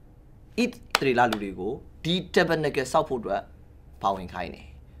ဣသရေလလူတွေကိုဒီ tabernacle စောက်ဖို့အတွက်ပါဝင်ခိုင်းတယ်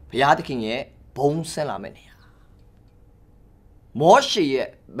ဘုရားသခင်ရဲ့ဘုံဆင်းလာမယ့်နေရာမောရှေရဲ့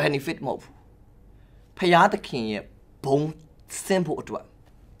benefit မဟုတ်ဘူးဘုရားသခင်ရဲ့ဘုံဆင်းဖို့အတွက်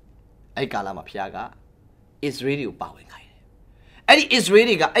အဲ့ကာလမှာဘုရားကဣသရေလကိုပါဝင်ခိုင်းတယ်အဲ့ဒီဣသရေ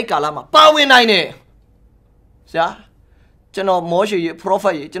လကအဲ့ကာလမှာပါဝင်နိုင်တယ်ဆရာကျွန်တော်မောရှေရဲ့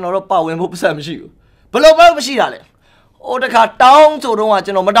prophet ရဲ့ကျွန်တော်တို့ပါဝင်ဖို့ပတ်စံမရှိဘူးဘယ်လိုမှမရှိတာလဲဟိုတခါတောင်းဆိုတော့က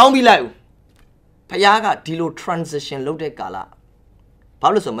ကျွန်တော်မတောင်းပြီးလိုက်ဘူးဘုရားကဒီလို transition လုပ်တဲ့ကာလဘာ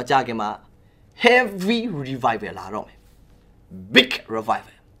လို့ဆိုမကြခင်မှာ heavy revival လာတော့မယ် big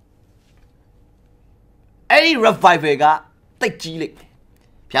revival အဲ့ဒီ revival ကတိတ်ကြီးလိမ့်မယ်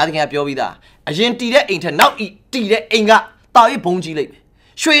ဘုရားသခင်ကပြောပြီးသားအရင်တည်တဲ့အိမ်ထက်နောက်တည်တဲ့အိမ်ကတာရေးဘုံကြီးလိမ့်မယ်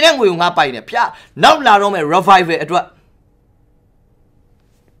ရွှေနဲ့ငွေကိုငါပိုင်တယ်ဘုရားနောက်လာတော့မယ် revival အတွက်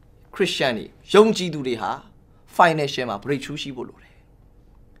Christian တွေယုံကြည်သူတွေဟာ financial မှာ breakthrough ရှိဖို့လိုတယ်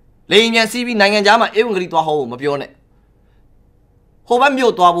လေမြန်စီးပြီးနိုင်ငံခြားမှာဧဝံဂေလိသွားဟောဖို့မပြောနဲ့ဟိုဘက်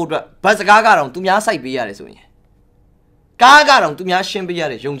မြို့သွားဖို့အတွက်ဘတ်စကားကတော့သူများစိုက်ပေးရတယ်ဆိုရင်ကားကတော့သူများရှင်းပေးရ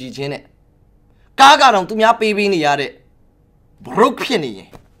တဲ့ယုံကြည်ခြင်းနဲ့ကားကတော့သူများပေးနေရတဲ့ broke ဖြစ်နေရင်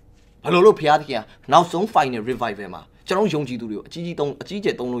ဘယ်လိုလုပ်ဘုရားသခင်ကနောက်ဆုံး final revival မှာကျွန်တော်ယုံကြည်သူတွေကိုအကြီးကျ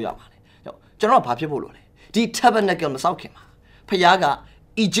ယ်သုံးလို့ရပါလေကျွန်တော်ကဘာဖြစ်ဖို့လို့လဲဒီ tabernacle မဆောက်ခင်မှာဘုရားက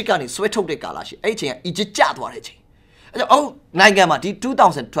Egypt ကနေဆွဲထုတ်တဲ့ကာလရှိအဲ့အချိန်က Egypt ကျသွားတဲ့အချိန်အဲ့တော့နိုင်ငံမှာဒီ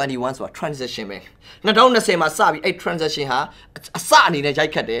2021ဆိုတာ transition ပဲ2020မှာစပြီးအဲ့ transition ဟာအစအနေနဲ့ရို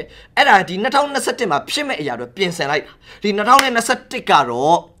က်ခတ်တယ်အဲ့ဒါဒီ2021မှာဖြစ်မဲ့အရာတွေပြင်ဆင်လိုက်တာဒီ2021က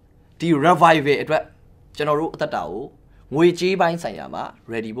တော့ဒီ revival အတွက်ကျွန်တော်တို့အသက်တာကိုငွေကြေးပိုင်းဆိုင်ရာမှာ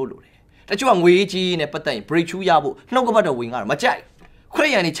ready ဖို့လိုတယ်တချို့ကငွေကြေးနဲ့ပတ်သက်ရင် breakthrough ရဖို့နှုတ်ကပတ်တော်ဝင်ကြတာမကြိုက်ခရ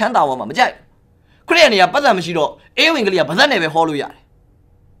စ်ယာန်တွေချမ်းသာဝါမှာမကြိုက်ခရစ်ယာန်တွေကပတ်သက်မရှိတော့ဧဝံဂေလိကဗဇက်နဲ့ပဲဟောလို့ရတယ်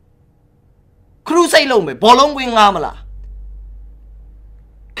ခရုစိတ်လုံးပဲဘောလုံးကွင်းငားမလား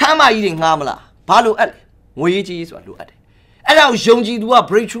ခမ်းမကြီးတွေငားမလားဘာလို့အပ်လဲငွေကြီးဆိုတာလိုအပ်တယ်အဲ့ဒါကိုယုံကြည်သူက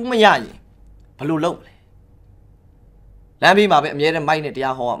breakthrough မရရင်ဘယ်လိုလုပ်မလဲလမ်းဘေးမှာပဲအမြဲတမ်းမိုက်နဲ့တ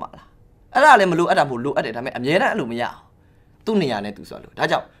ရားဟောရမှာလားအဲ့ဒါလည်းမလိုအပ်တာမဟုတ်လိုအပ်တယ်ဒါပေမဲ့အမြဲတမ်းအဲ့လိုမရအောင်သူ့နေရာနဲ့သူဆိုလို့ဒါ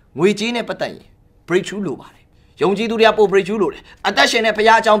ကြောင့်ငွေကြီးနဲ့ပတ်သက်ရင် breakthrough လိုပါတယ်ယုံကြည်သူတွေကပို့ breakthrough လိုတယ်အသက်ရှင်နဲ့ဘု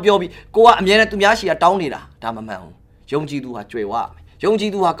ရားအကြောင်းပြောပြီးကိုကအမြဲတမ်းသူများရှိတာတောင်းနေတာဒါမမှန်ဘူးယုံကြည်သူဟာကြွယ်ဝရမယ်ယုံကြ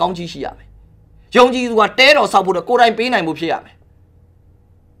ည်သူဟာကောင်းကြီးရှိရမယ်ယုံကြည်သူကတဲတော်ဆောက်ဖို့တော့ကိုယ်တိုင်ပေးနိုင်မှုဖြစ်ရမယ်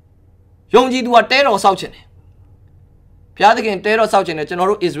ယုံကြည်သူကတဲတော်ဆောက်ခြင်းတယ်ဘုရားသခင်တဲတော်ဆောက်ခြင်းတယ်ကျွန်တော်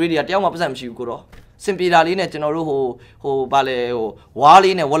တို့ Israel တွေကတယောက်မှပတ်စံမရှိဘူးကိုတော့စင်ပြေတာလေးနဲ့ကျွန်တော်တို့ဟိုဗာလေဝါး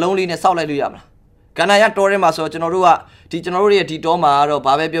လေးနဲ့ဝလုံးလေးနဲ့စောက်လိုက်လို့ရမလားကန္နာရတောထဲမှာဆိုကျွန်တော်တို့ကကျွန်တော်တို့ရဲ့ဒီတောမှာတော့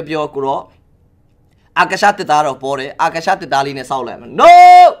ဘာပဲပြောပြောကိုတော့အာကာရှတစ်သားတော့ပေါ်တယ်အာကာရှတစ်သားလေးနဲ့စောက်လိုက်မှာ no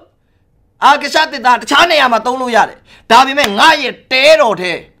အာကာရှတစ်သားတခြားနေရာမှာသုံးလို့ရတယ်ဒါပေမဲ့ငါရဲ့တဲတော်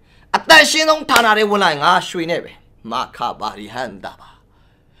ထဲအတန်ရှင်းဆုံးဌာနတွေဝင်လိုက်ငါရွှေနဲ့ပဲမခပါရီဟန်တာပါ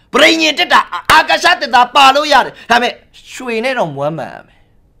ပရိညင်တက်တာအာကာရှတက်တာပါလို့ရတယ်ဒါပေမဲ့ရွှေနဲ့တော့မွမ်းမှန်မယ်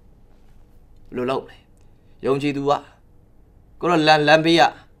လို့လုပ်လေယုံကြည်သူကကိုတော့လမ်းပေးရ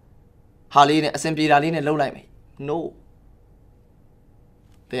ဟာလေးနဲ့အစင်ပြေတာလေးနဲ့လှုပ်လိုက်မယ် no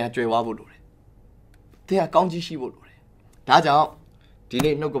တရားကြွယ်ဝဖို့လိုတယ်တရားကောင်းကြီးရှိဖို့လိုတယ်ဒါကြောင့်ဒီ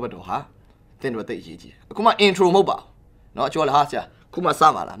နေ့နှုတ်ကပတ်တော်ဟာသင်တို့သိအရေးကြီးတယ်အခုမှ intro မဟုတ်ပါဘူးเนาะကြော်လာဟာဆရာခုမှစ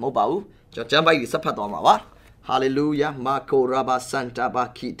ပါလားမဟုတ်ပါဘူးကျွန်တော်ကျမ်းပိုက်ကြီးဆက်ဖတ်သွားမှာပါဟာလေလုယာမာကိုရာဘာစန်တာဘာ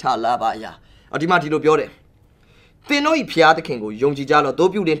ခိတာလာဘာယာဒီမှာဒီလိုပြောတယ်သင်တို့၏ဖျားသခင်ကိုယုံကြည်ကြလော့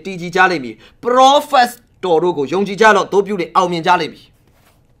တို့ပြုတင်တည်ကြည်ကြလိမ့်မည် prophet တော်တို့ကိုယုံကြည်ကြလော့တို့ပြုတင်အောင်မြင်ကြလိမ့်မည်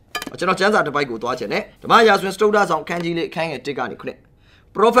ကျွန်တော်ကျမ်းစာတစ်ပိုက်ကိုသွားချင်တယ်ဓမ္မရာဇဝင်စတုဒ္ဒဆောင်အခန်းကြီးလေးအခန်းငယ်1ကနေ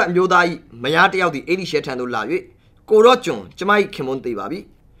9 prophet မျိုးသား၏မယားတယောက်သည်အေလိရှဲထံသို့လာ၍ကိုရော့ကျွန်ကျမ၏ခင်မွန်းသိပါပြီ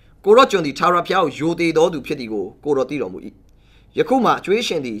ကိုရော့ကျွန်သည်ထာဝရဘုရားကိုယိုသေးတော်သူဖြစ်သည်ကိုကိုရော့သိတော်မူ၏ယခုမှကျွေး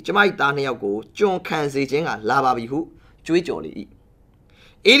ရှင်သည်ကျမ၏သားနှစ်ယောက်ကိုကျွန်ခံစေခြင်းကလာပါပြီဟုကျွေးကြော်လေ၏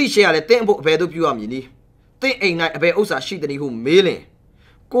အေလိရှဲကလည်းတင့်အဖို့အဘယ်သို့ပြုရမည်နည်းတင့်အိမ်၌အဘယ်ဥစ္စာရှိသည်ဟုမေးလင်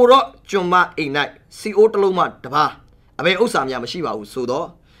ကိုရော့ကျွန်မအိမ်၌စီအိုးတစ်လုံးမှတပါးအဘယ်ဥစ္စာများမရှိပါဘူးဆိုတော့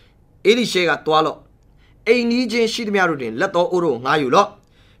အေလိရှဲကတွားလော့အိမ်နီးချင်းရှိသည်များတို့တွင်လက်တော်အိုးတို့ငှားယူလော့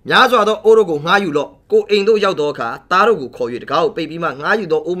များစွာသောအိုးတို့ကိုငှားယူလော့ ကိုအိမ်တို့ရောက်တော့အခါသားတို့ကိုခေါ်၍တကားကိုပိတ်ပြီးမှငားယူ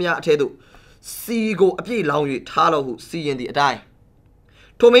သောအိုးများအထဲသို့စီကိုအပြည့်လောင်း၍ထားတော်ဟုစီရင်သည့်အတိုင်း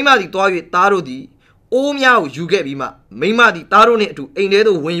ထိုမိမသည်တွား၍သားတို့သည်အိုးများကိုယူခဲ့ပြီးမှမိမသည်သားတို့နှင့်အတူအိမ်ထဲ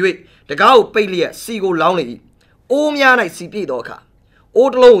သို့ဝင်၍တကားကိုပိတ်လျက်စီကိုလောင်းလေ၏အိုးများ၌စီပြည့်သောအခါ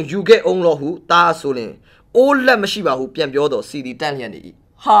အိုးတစ်လုံးယူခဲ့အောင်တော်ဟုသားဆိုလင်အိုးလက်မရှိပါဟုပြန်ပြောတော်စီသည်တန့်လျက်နေ၏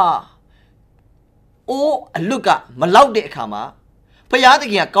ဟာအိုးအလွတ်ကမလောက်တဲ့အခါမှာဖျားသ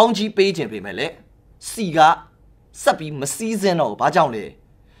ခင်ကကောင်းကြီးပေးခြင်းပေမဲ့လေစီကဆက်ပြီးမစည်းစင်းတော့ဘာကြောင့်လဲ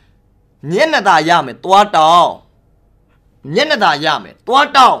မျက်နှာသာရမယ်သွားတောင်းမျက်နှာသာရမယ်သွား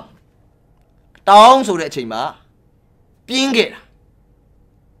တောင်းဆိုတဲ့အချိန်မှာပြင်းခဲ့တာ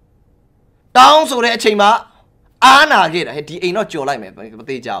တောင်းဆိုတဲ့အချိန်မှာအားနာခဲ့တာဟဲ့ဒီအိမ်တော့ကြော်လိုက်မယ်မ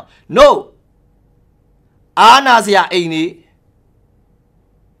သေးကြအောင် no အားနာစရာအိမ်နေ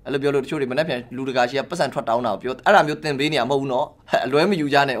အဲ့လိုပြောလို့တချို့တွေမနေ့ပြန်လူတကာရှိကပတ်စံထွက်တောင်းတာကိုပြောအဲ့ဒါမျိုးတင်ပေးနေရမဟုတ်ဘူးနော်အလွဲမယူ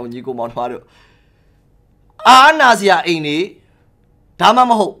ကြနဲ့ညီကိုမောင်ထွားတို့အားနာစရာအိမ်နေဒါမှ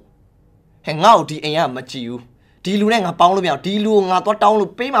မဟုတ်ဟဲ့ငါ့ကိုဒီအိမ်ကမကြည့်ဘူးဒီလူနဲ့ငါပေါင်းလို့မရဘူးဒီလူကိုငါသွားတောင်း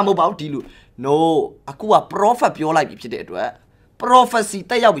လို့ပေးမှာမဟုတ်ပါဘူးဒီလူ no အခုက prophet ပြောလိုက်ပြီဖြစ်တဲ့အတွက် prophecy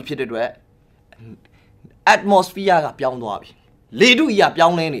တက်ရောက်ပြီဖြစ်တဲ့အတွက် atmosphere ကပြောင်းသွားပြီလေထုကြီးကပြော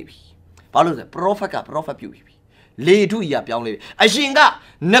င်းလဲနေပြီဘာလို့လဲ prophet က prophet ပြုပြီလေထုကြီးကပြောင်းလဲပြီအရင်က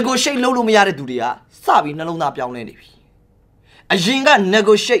negotiate လုပ်လို့မရတဲ့သူတွေကစပြီးနှလုံးသားပြောင်းလဲနေပြီအရင်က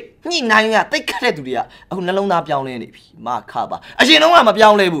negotiate ညှိနှိုင်းကတိတ်ခတ်တဲ့သူတွေကအခုနှလုံးသားပြောင်းလဲနေပြီမာခပါအရင်တော့ကမပြော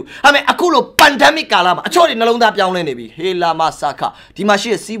င်းလဲဘူးဒါပေမဲ့အခုလို pandemic ကာလမှာအချို့တွေနှလုံးသားပြောင်းလဲနေပြီဟေလာမဆာခဒီမှာရှိ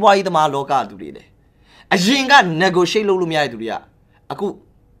တဲ့စီးပွားရေးသမားလောကလူတွေလေအရင်က negotiate လုပ်လို့မရတဲ့သူတွေကအခု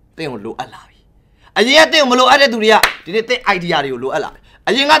တင်းကိုလိုအပ်လာပြီအရင်ကတင်းကိုမလိုအပ်တဲ့သူတွေကဒီနေ့တင်း idea တွေကိုလိုအပ်လာပြီ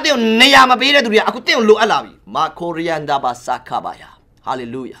အရင်ကတင်းကိုနေရာမပေးတဲ့သူတွေကအခုတင်းကိုလိုအပ်လာပြီမာကိုရီယန်ဒါဘာဆာခပါယာ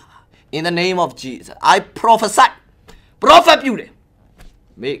hallelujah in the name of Jesus I prophesy prophet ပြုတယ်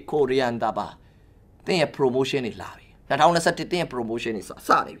မေကိုရီယန်ဒါဘာတင်းရဲ့ promotion တွေလာပြီ2021တင်းရဲ့ promotion တွေစ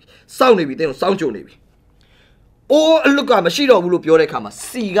နေပြီစောင့်နေပြီတင်းကိုစောင့်ကြုံနေပြီအိုးအလွတ်ကမရှိတော့ဘူးလို့ပြောတဲ့အခါမှာ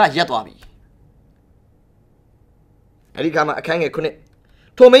စီကရက်သွားပြီအဲ့ဒီကမှာအခန်းငယ်ခုနှစ်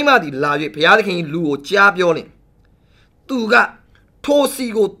ထိုမိမသည်လာ၍ဘုရားသခင်လူကိုကြားပြောနေသူကထိုစီ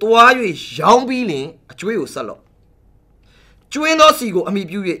ကိုတွား၍ရောင်းပြီးလင်အကျွေးကိုဆက်လော့ကျွင်းသောစီကိုအမိ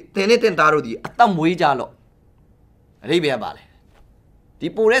ပြု၍သင်နှင့်တင်သားတို့သည်အသက်မွေးကြလော့အဓိပ္ပာယ်ပါလေဒီ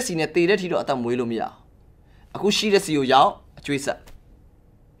ပိုတဲ့စီနဲ့တေတဲ့ထီတော့အသက်မွေးလို့မရအောင်အခုရှိတဲ့စီကိုရောက်အကျွေးဆက်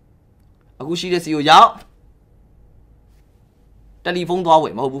အခုရှိတဲ့စီကိုရောက်တယ်လီဖုန်းသွားဝ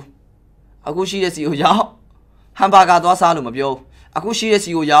ယ်မဟုတ်ဘူးအခုရှိတဲ့စီကိုရောက်ဟမ်ဘာဂါသွားစားလို့မပြောအခုရှိတဲ့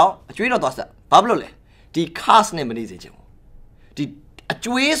စီကိုရောက်အကျွေးတော့သွားဆက်ဘာဖြစ်လို့လဲဒီ cast နဲ့မနေစေချင်ဘူးဒီအ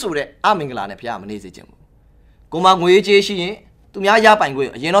ကျွေးဆိုတဲ့အမင်္ဂလာနဲ့ဘုရားမနေစေချင်ဘူးကိုမငွေကြေးရှိရင်သူများရပိုင်ခွ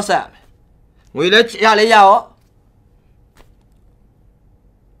င့်အရင်တော့ဆက်ရမယ်ငွေလည်းရလဲရရော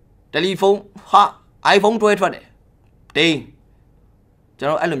တယ်လီဖုန်းဟာ iPhone 12ထွက်တယ်ဒိန်းကျွန်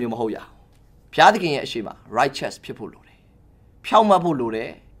တော်အဲ့လိုမျိုးမဟုတ်ရဘုရားသခင်ရဲ့အရှိမ righteous ဖြစ်ဖို့လိုတယ်ဖြောင့်မတ်ဖို့လိုတ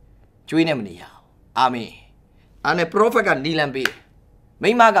ယ်ကျွေးနဲ့မနေရအောင်အာမင်အဲ့နဲ့ prophet ကနီလန်ပေးမိ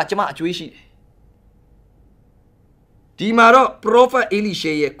မကကျမအကျွေးရှိတယ်ဒီမှာတော့ prophet အေလိ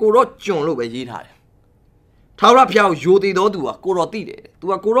ရှေရဲ့ကိုတော့ကျွန်လို့ပဲရေးထားတယ်ထာဝရဘုရားကိုယိုသေးတော်သူကကိုတော့သိတယ်သူ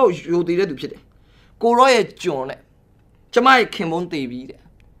ကကိုတော့ယိုသေးတဲ့သူဖြစ်တယ်ကိုတော့ရဲ့ကျွန်နဲ့ကျမရဲ့ခင်ပွန်းသေးပြီတဲ့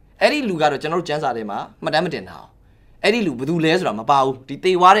အဲ့ဒီလူကတော့ကျွန်တော်တို့ကျမ်းစာထဲမှာမှတ်တမ်းမတင်တာအဲ့ဒီလူဘယ်သူလဲဆိုတာမပါဘူးဒီ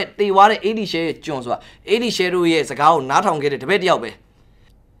တေဝါတဲ့အေလိရှေရဲ့ကျွန်ဆိုတာအေလိရှေတို့ရဲ့စကားကိုနားထောင်ခဲ့တဲ့တပည့်တယောက်ပဲ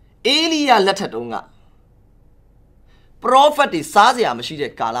အေလိယလက်ထက်တုန်းက prophet တွေစားစရာမရှိ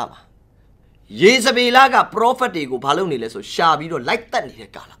တဲ့ကာလမှာယေဇဗေလက prophet တွေကိုဘာလုပ်နေလဲဆိုရှာပြီးတော့လိုက်တက်နေ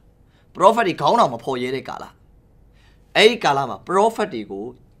တဲ့ကာလ prophet တွေခေါင်းတော်မဖော်ရဲတဲ့ကာလအဲ့ဒီကာလမှာ prophet တွေကို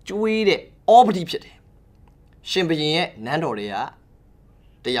ကျွေးတဲ့အောပတိဖြစ်တယ်ရှင်ဘုရင်ရဲ့နန်းတော်တွေက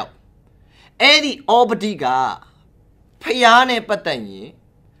တယောက်အဲ့ဒီအောပတိကဖျားနဲ့ပတ်သက်ရင်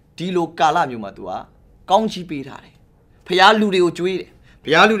ဒီလိုကာလမျိုးမှာသူကကောင်းချီးပေးထားတယ်ဖျားလူတွေကိုကျွေးတယ်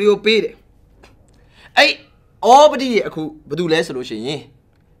ဖျားလူတွေကိုပေးတယ်အဲ့အောပတိရဲ့အခုဘာတူလဲဆိုလို့ရှိရင်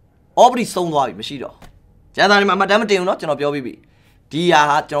အောပတိဆုံးသွားပြီမရှိတော့ကျန်တာတွေမှာမှတ်တမ်းမတင်ဘူးเนาะကျွန်တော်ပြောပြီးပြီဒီဟာ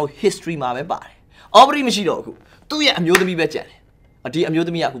ကကျွန်တော် history မှာပဲပါတယ်အောပတိမရှိတော့အခုသူ့ရဲ့အမျိုးသမီးပဲကြံတယ်ဒီအမျိုးသ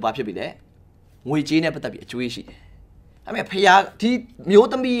မီးကအခုဘာဖြစ်ပြီလဲငွေကြေးနဲ့ပတ်သက်ပြီးအကျွေးရှိတယ်ဒါပေမဲ့ဖျားဒီမျိုး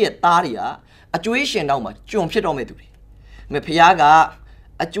သမီးရဲ့သားတွေကအကျွေးရှင်တော့မှကျွန်ဖြစ်တော့မဲ့သူတွေဒါပေမဲ့ဖျားက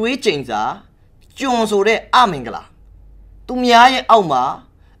အကျွေးချိန်စာကျွန်ဆိုတဲ့အမင်္ဂလာသူများရဲ့အောက်မှာ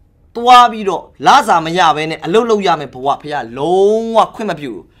တွားပြီးတော့လာစာမရဘဲနဲ့အလုတ်လုပ်ရမယ်ဘဝဖျားလုံးဝခွင့်မ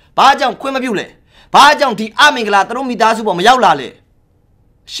ပြုဘူးဘာကြောင့်ခွင့်မပြုလဲဘာကြောင့်ဒီအမင်္ဂလာသူတို့မိသားစုပေါ်မရောက်လာလဲ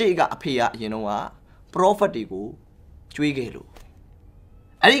ရှေ့ကအဖေကအရင်တော့က prophet တွေကိုကျွေးခဲ့လို့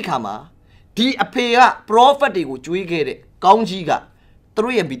အဲ့ဒီခါမှာဒီအဖေက prophet တွေကိုကျွေးခဲ့တဲ့ကောင်းကြီးကသူ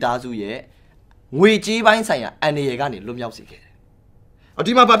တို့ရဲ့မိသားစုရဲ့ ငွေကြေးပိုင်းဆိုင်ရာအန်ဒီယေကနေလွတ်မြောက်စေခဲ့တယ်။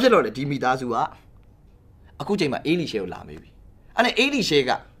ဒီမှာဘာဖြစ်တော့လဲဒီမိသားစုကအခုချိန်မှာအေလီရှေကိုလာမေးပြီ။အဲ့နဲ့အေလီရှေက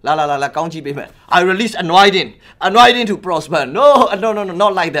လာကောင်းကြည့်ပေးမယ် I release anointing to prosper no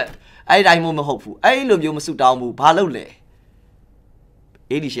not like that အဲ့တိုင်းမဟုတ်ဘူးအဲ့လိုမျိုးမဆုတောင်းဘူးဘာလို့လဲ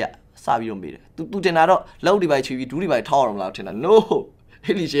အေလီရှေကစပြီးတော့မေးတယ်သူတင်တာတော့လက်ဒီပိုင်းချွေပြီးဒူးဒီပိုင်းထောက်အောင်မလားထင်တာ no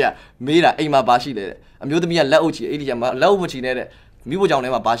အေလီရှေကမေးတာအိမ်မှာဘာရှိလဲအမျိုးသမီးကလက်အုပ်ချီအေလီရှေကလက်အုပ်မချီနဲ့တဲ့မိဖို့ကြောင့်ထဲ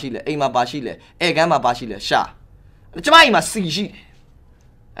မှာဘာရှိလဲအိမ်မှာဘာရှိလဲဧကန်းမှာဘာရှိလဲရှာကျမအိမ်မှာစီရှိတယ်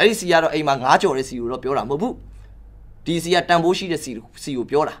အဲ့ဒီစီကတော့အိမ်မှာငါးကြော်တဲ့စီကိုတော့ပြောတာမဟုတ်ဘူးဒီစီကတန်ဖိုးရှိတဲ့စီကို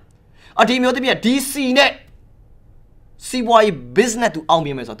ပြောတာဒီမျိုးသမီးကဒီစီနဲ့စီးပွားရေး business သူအောင်မြ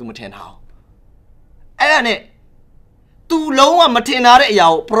င်မယ်ဆိုတော့ तू မထင်တာအဲ့ဒါနဲ့ तू လုံးဝမထင်တာတဲ့အရာ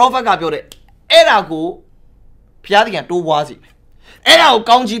ကို prophet ကပြောတယ်အဲ့ဒါကိုဘုရားသခင်တိုးပွားစီမယ်အဲ့ဒါကို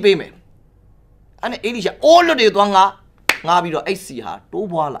ကောင်းကြီးပေးမယ်အဲ့နဲ့အေလိရှာအိုးလွတ်တွေသွားငါပြီးတော့အဲ့စီဟာတိုး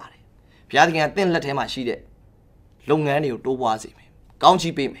ပွားလာတယ်ဘုရားသခင်ကတင့်လက်ထဲမှာရှိတဲ့လုပ်ငန်းတွေကိုတိုးပွားစေမယ်ကောင်း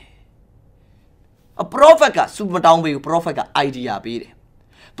ကြီးပေးမယ်အ prophet ကစုမတောင်းပေးဘူး prophet က idea ပေးတယ်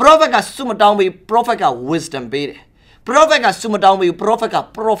prophet ကစုမတောင်းပေး prophet က wisdom ပေးတယ် prophet ကစုမတောင်းပေး prophet က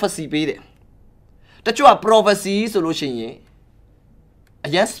prophecy ပေးတယ်တချို့က prophecy ဆိုလို့ရှိရင်အ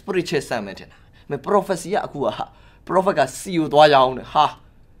ရင် spiritual ဆံမယ်ထင်တာမ prophecy ကအခုက prophet က CEO သွားရအောင်ဟာ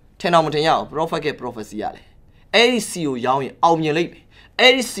ထင်အောင်မထင်ရအောင် prophet က prophecy ရတယ်အဲ့ဒီ CEO ရောင်းရင်အောင်မြင်လိမ့်မယ်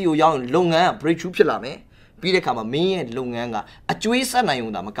အဲ့ဒီ CEO ရောင်းရင်လုပ်ငန်းက breakthrough ဖြစ်လာမယ်ပြီးတဲ့အခါမှာမင်းရဲ့လုပ်ငန်းကအကျွေးဆက်နိုင်ုံ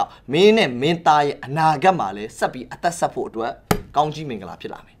သာမကောက်မင်းနဲ့မင်းသားရဲ့အနာဂတ်မှာလည်းဆက်ပြီးအသက်ဆက်ဖို့အတွက်ကောင်းကြီးမင်္ဂလာဖြ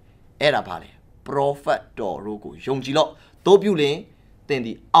စ်လာမယ်အဲ့ဒါပါလေ prophet တော်တို့ကိုယုံကြည်လို့တို့ပြုလင်သင်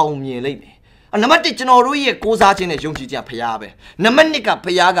ဒီအောင်မြင်လိမ့်မယ်နံပါတ်1ကျွန်တော်တို့ရဲ့ကိုးစားခြင်းနဲ့ယုံကြည်ခြင်းဖရားပဲနံပါတ်2ကဖ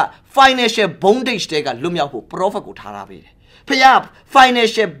ရားက financial bondage တွေကလွတ်မြောက်ဖို့ prophet ကိုထားပေးတယ်ဖရား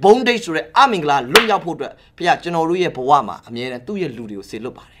financial bondage ဆိုတဲ့အမင်္ဂလာလွတ်မြောက်ဖို့အတွက်ဖရားကျွန်တော်တို့ရဲ့ဘဝမှာအမြဲတမ်းသူ့ရဲ့လူတွေကိုဆေလွ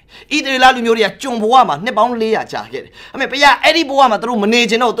တ်ပါတယ်ဣသရေလလူမျိုးတွေကကျွန်ဘဝမှာနှစ်ပေါင်း400ကြာခဲ့တယ်အမေဖရားအဲ့ဒီဘဝမှာသူတို့မနေ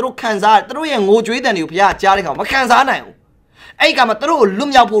ချင်တော့သူတို့ခံစားသူတို့ရဲ့ငိုကြွေးတန်တွေကိုဖရားကြားတဲ့ခါမခံစားနိုင်ဘူးအဲ့ဒီခါမှာသူတို့ကိုလွ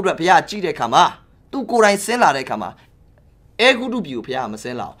တ်မြောက်ဖို့အတွက်ဖရားကြည့်တဲ့ခါမှာသူကိုယ်တိုင်ဆင်းလာတဲ့ခါမှာအဲဂုတုပြည်ကိုဖရားမဆ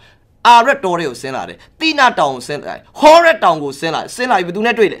င်းလာဘူးအာရက်တော်တွေကိုဆင်းလာတယ်တိနာတောင်ကိုဆင်းလာတယ်ဟောရက်တောင်ကိုဆင်းလာဆင်းလာပြီးဘယ်သူ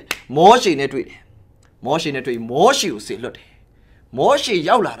နဲ့တွေ့လဲမောရှေနဲ့တွေ့တယ်မောရှေနဲ့တွေ့မောရှေကိုဆေလွတ်တယ်မောရှေ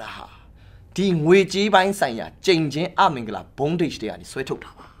ရောက်လာတာဟာဒီငွေကြေးပိုင်းဆိုင်ရာကြိမ်ချင်းအမင်္ဂလာ bondage တွေကနေဆွဲထုတ်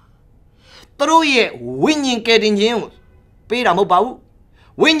တာပါသူတို့ရဲ့ဝိညာဉ်ကယ်တင်ခြင်းကိုပေးတာမဟုတ်ပါဘူး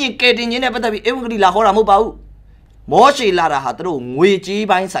ဝိညာဉ်ကယ်တင်ခြင်းနဲ့ပတ်သက်ပြီးဧဝံဂေလိလာဟောတာမဟုတ်ပါဘူးမောရှေလာတာဟာသူတို့ငွေကြေး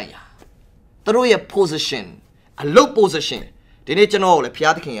ပိုင်းဆိုင်ရာသူတို့ရဲ့ position အလုပ် position ဒီနေ့ကျွန်တော်ကိုလည်းဘု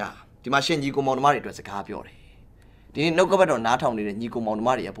ရားသခင်ကဒီမှာရှင်ညီကိုမောင်နှမတွေအတွက်စကားပြောတယ်ဒီနေ့နှုတ်ကပတ်တော်နားထောင်နေတဲ့ညီကိုမောင်နှမ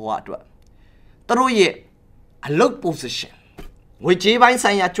တွေရဲ့ဘဝအတွက်သူတို့ရဲ့အလုပ် position ငွေကြေးပိုင်း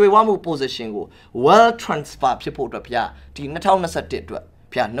ဆိုင်ရာကြွေဝမှု position ကို well transfer ဖြစ်ဖို့အတွက်ဘုရားဒီ2021အတွက်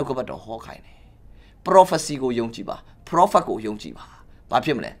ဘုရားနှုတ်ကပတ်တော်ဟောခိုင်းတယ် prophecy ကိုယုံကြည်ပါ prophet ကိုယုံကြည်ပါဘာဖြ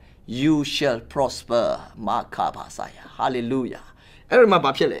စ်မလဲ you shall prosper မာခါပါစာယာ hallelujah အဲ့ဒီမှာ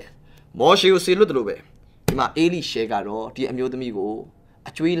ဘာဖြစ်လဲမောရှေကိုဆေလွတ်တယ်လို့ပဲဒီမှာအေလိရှေကတော့ဒီအမျိုးသမီးကို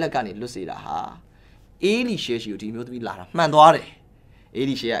အကျွေးလက်ကနေလွတ်စေတာဟာအေလိရှေရှိကိုဒီအမျိုးသမီးလာတာမှန်သွားတယ်အေ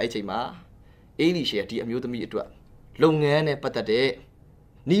လိရှေကအဲ့ချိန်မှာအေလိရှေကဒီအမျိုးသမီးအတွက်လုပ်ငန်းနဲ့ပတ်သက်တဲ့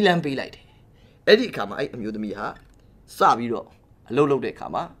နီလန်းပေးလိုက်တယ်အဲ့ဒီအခါမှာအဲ့အမျိုးသမီးဟာစပြီးတော့အလုပ်လုပ်တဲ့အခါ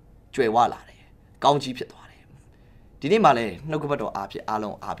မှာကျွယ်ဝလာတယ်ကောင်းကြီးဖြစ်သွားတယ်ဒီနေ့မှလည်းနှုတ်ကပတ်တော်အားဖြင့်အား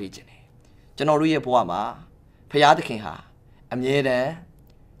လုံးအားပေးခြင်းတယ်ကျွန်တော်တို့ရဲ့ဘဝမှာဖရာသခင်ဟာအမြဲတမ်း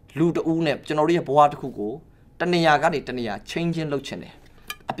လူတဦးနဲ့ကျွန်တော်တို့ရဲ့ဘဝတစ်ခုကိုတနေရာကနေတနေရာ change လုပ်ချင်တယ်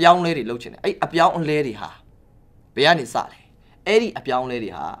အပြောင်းလဲတွေလုပ်ချင်တယ်အဲ့အပြောင်းအလဲတွေဟာဘယ်ကနေစလဲအဲ့ဒီအပြောင်းလဲ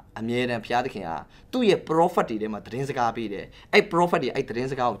တွေဟာအမြဲတမ်းဘုရားသခင်ဟာသူ့ရဲ့ prophet တွေထဲမှာသတင်းစကားပေးတယ်အဲ့ prophet တွေအဲ့သတင်း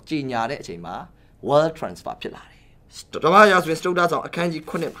စကားကိုကြီးညာတဲ့အချိန်မှာ world transfer ဖြစ်လာတယ်ဓမ္မရာဇဝင်စတုဒ္ဒဆောင်အခန်းကြီး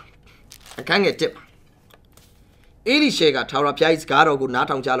9မှာအခန်းငယ်1မှာအေလိရှေကထာဝရဘုရား၏စကားတော်ကိုနား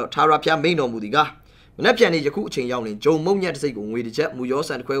ထောင်ကြလော့ထာဝရဘုရားမိန့်တော်မူသည်ကားမနေ့ပြန်နေယခုအချိန်ရောက်ရင်ဂျုံမုံညက်တစ်စိတ်ကိုငွေတစ်ချက်မူရောဆ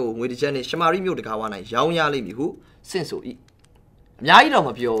န်တစ်ခွဲကိုငွေတစ်ချက်နဲ့ရှမာရိမြို့တကားဝါ၌ရောင်းရလိမ့်မည်ဟုဆင့်ဆို၏အများကြီးတော့မ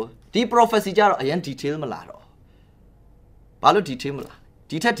ပြောဒီ prophecy ကြတော့အရင် detail မလာတော့ဘာလို့ detail မလာ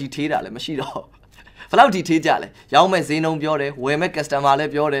ဒီထက် detail တာလည်းမရှိတော့ဘယ်လောက် detail ကြလဲရောင်းမဲ့ဈေးနှုန်းပြောတယ်ဝယ်မဲ့ customer လ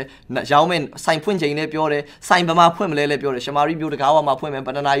ည်းပြောတယ်ရောင်းမဲ့ဆိုင်ဖွင့်ချိန်လည်းပြောတယ်ဆိုင်ဗမာဖွင့်မလဲလည်းပြောတယ်ရှမာရိမြို့တကားဝါမှာဖွင့်မယ်ပ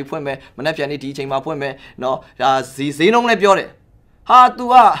တနာကြီးဖွင့်မယ်မနေ့ပြန်နေဒီအချိန်မှာဖွင့်မယ်နော်ဒါဈေးနှုန်းလည်းပြောတယ်ဟာ तू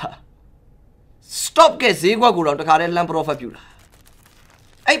ကstop ကဈေးကွက်ကိုတော့တခါတည်းလမ်း prophet ပြူလာ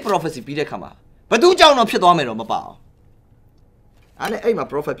အဲ့ prophecy ပြီးတဲ့ခါမှာဘသူကြောင့်တော့ဖြစ်သွားမယ်တော့မပါအောင်အဲ့နဲ့အဲ့မှာ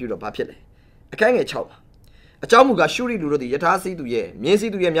prophet ပြူတော့ဘာဖြစ်လဲအခန်းငယ်6ပါအကြောင်းမူကားရှုရိလူတို့သည်ယထာစီသူရဲ့မြင်းစီ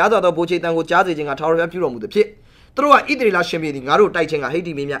သူရဲ့များစွာသောဘိုးချေတန်ကိုကြားစေခြင်းကထာဝရဘုရားပြုတော်မူသည်ဖြစ်သူတို့ကဣသရေလရှင်ပြည်သည်ငါတို့တိုက်ခြင်းကဟိတ္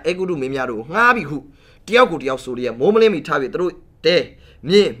တိမင်းများအေဂုတုမင်းများတို့ကိုငှားပြီးဟုတယောက်ကိုတယောက်ဆိုလျက်မိုးမလင်းမီထားပြီးသူတို့တဲ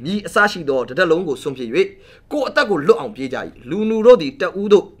မြည်အစရှိသောတတက်လုံးကိုဆွန့်ဖြစ်၍ကိုယ်အသက်ကိုလွတ်အောင်ပြေးကြ၏လူနူတို့သည်တဦး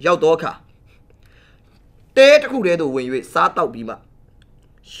တို့ရောက်သောအခါတဲတစ်ခုတည်းသို့ဝင်၍စားတောက်ပြီးမှ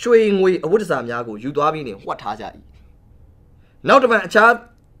ရွှေငွေအဝတ်တစားများကိုယူသွားပြီးနှင့်ဝှက်ထားကြ၏နောက်တစ်ပံအခြား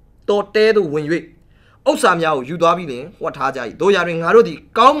သောတဲသို့ဝင်၍ဥစ္စာများကိုယူသွားပြီးနှင့်ဝှက်ထားကြ၏တို့ရာတွင်ငါတို့သည်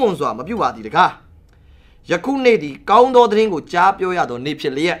ကောင်းမွန်စွာမပြုပါသည်တကားယခုနေ့သည်ကောင်းသောသတင်းကိုကြားပြောရသောနေ့ဖြ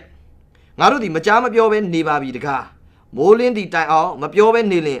စ်လျက်ငါတို့သည်မကြားမပြောဘဲနေပါပြီတကားမိုးလင်းသည့်တိုင်အောင်မပြောဘဲ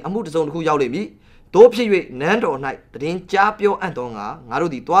နေလင်အမှုတစ်စုံတစ်ခုရောက်လိမ့်မည်တို့ဖြစ်၍နန်းတော်၌သတင်းကြားပြောအပ်သောငါ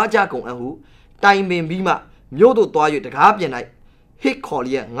တို့သည်တွားကြကုန်အံ့ဟုတိုင်ပင်ပြီးမှမြို့သို့တွား၍တကားပြင်၌ဟစ်ခေါ်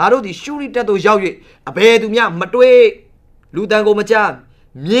လျက်ငါတို့သည်ရှုရိတက်သို့ရောက်၍အဘယ်သူမျှမတွေ့လူတန်ကိုမကြား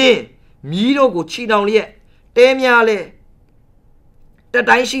မြင်းမြီးတို့ကိုချီတောင်လျက်တဲများလဲတက်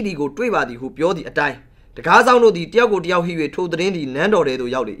တိုင်းရှိသည်ကိုတွေ့ပါသည်ဟုပြောသည့်အတိုင်းတကားဆောင်တို့သည်တယောက်ကိုတယောက်ဟိ၍ထိုသတင်းသည်နန်းတော်ထဲ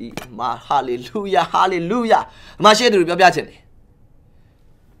သို့ရောက်လေ၏မာဟာလေလုယာဟာလေလုယာအမရှိသူတွေပြောပြခြင်းတယ်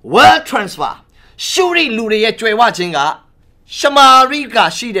world transfer ရှုရိလူတွေရဲ့ကြွယ်ဝခြင်းကရှမာရိက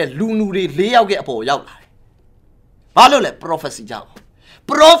ရှိတဲ့လူနူတွေ၄ယောက်ရဲ့အပေါ်ရောက်လာတယ်ဘာလို့လဲ prophecy ကြောင့်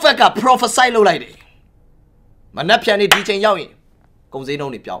prophet က prophesy လုပ်လိုက်တယ်မနှက်ဖြန်နေဒီချိန်ရောက်ရင်ကုန်စည်နှု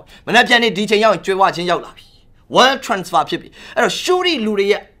န်းတွေပြောင်းမနှက်ဖြန်နေဒီချိန်ရောက်ရင်ကြွယ်ဝခြင်းရောက်လာပြီ world transfer ဖြစ်ပြီအဲ့တော့ရှုရိလူတွေ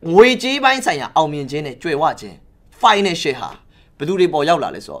ရဲ့ငွေကြေးပိုင်းဆိုင်ရာအောင်မြင်ခြင်းနဲ့ကြွယ်ဝခြင်း financial ဟာဘယ်သူတွေပေါ်ရောက်လာ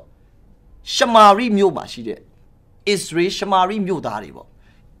လဲဆိုတော့ရှမာရိမြို့မှာရှိတဲ့ Israel ရှမာရိမြို့သားတွေပေါ့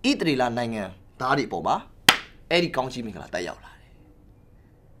ဣသရေလနိုင်ငံသားတွေပေါ်မှာအဲ့ဒီကောင်းချီးမင်္ဂလာတက်ရောက်လာတယ်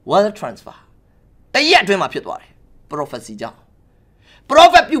world transfer တရက်အတွင်းမှာဖြစ်သွားတယ် prophecy ကြောင့်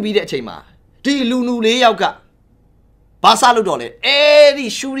prophet ပြုတ်ပြီးတဲ့အချိန်မှာဒီလူနူ၄ယောက်ကဘာစလို့တော့လဲအဲ့ဒီ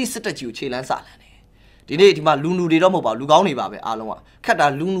ရှုရိစစ်တပ်ကြီးကိုခြေလန်းစလန်တယ်ဒီနေ့ဒီမှာလူနူတွေတော့မဟုတ်ပါဘူးလူကောင်းတွေပါပဲအားလုံးကခတ်တာ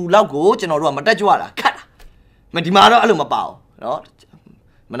လူနူလောက်ကိုကျွန်တော်တို့ကမတက်ကြွတာခတ်တာမဒီမှာတော့အဲ့လိုမပါဘူးเนาะ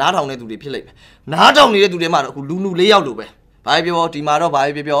မနားထောင်တဲ့သူတွေဖြစ်လိမ့်မယ်နားထောင်နေတဲ့သူတွေမှာတော့အခုလူနူ၄ယောက်လိုပဲဘာပြောဒီမှာတော့ဘာ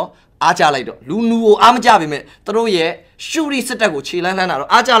ပြောအားကြလိုက်တော့လူနူကိုအားမကြပေမဲ့သူတို့ရဲ့ရှုရိစစ်တပ်ကိုခြေလန်းလှမ်းတာတော့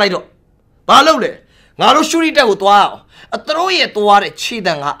အားကြလိုက်တော့ဘာလုပ်လဲငါတို့ရှုရိတပ်ကိုသွားအောင်သူတို့ရဲ့သွားတဲ့ခြေ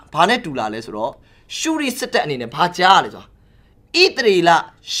တံကဘာနဲ့တူလာလဲဆိုတော့ရှုရိစစ်တပ်အနေနဲ့ဘာကြားရလဲဆိုတော့ဣသရေလ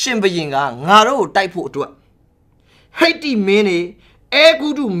ရှင်ဘရင်ကငါတို့ကိုတိုက်ဖို့အတွက်ဟိတ်တိမင်းနေအဲဂု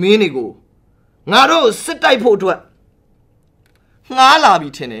တုမင်းတွေကိုငါတို့စစ်တိုက်ဖို့အတွက်ငှားလာပြီ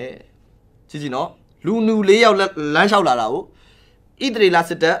ထင်တယ်ကြည့်နော်လူနူ၄ယောက်လမ်းလျှောက်လာတာကိုဣသရေလ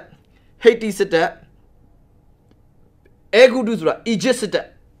စစ်တပ်ဟိတ်တိစစ်တပ်အဲဂုတုဆိုတာအီဂျစ်စစ်တပ်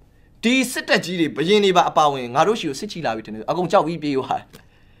ဒီစစ်တပ်ကြီးတွေဘရင်တွေပါအပါဝင်ငါတို့ရှိကိုစစ်ချီလာပြီထင်တယ်အကုန်ကြောက်ပြီးပြေးသွား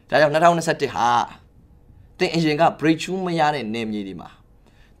ဒါကြောင့်2021ဟာတင်အရင်က breakthrough မရတဲ့နယ်မြေတွေမှာ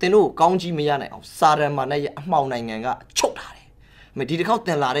တင်တို့ကောင်းကြီးမရနိုင်အောင်စာရန်မာနဲ့ရဲ့အမှောင်နိုင်ငံကချုပ်ထားတယ်။ဒီတစ်ခေါက်တ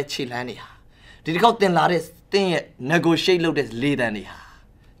င်လာတဲ့ခြေလမ်းတွေဟာဒီတစ်ခေါက်တင်လာတဲ့တင်ရဲ့ negotiate လုပ်တဲ့လေတန်းတွေဟာ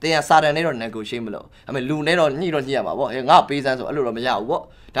တင်ရစာရန်နဲ့တော့ negotiate မလုပ်။လူနဲ့တော့ညှိတော့ညှိရမှာပေါ့။ငါပေးစမ်းဆိုအဲ့လိုတော့မရဘူးပေါ့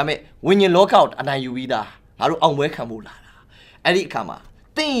။ဒါပေမဲ့ဝိညာဉ်လောကကိုအနိုင်ယူပြီးသားငါတို့အောင်ပွဲခံဖို့လာတာ။အဲ့ဒီအခါမှာ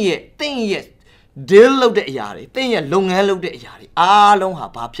တင်ရဲ့ deal လုပ်တဲ့အရာတွေတင်ရဲ့လုပ်ငန်းလုပ်တဲ့အရာတွေအားလုံးဟာ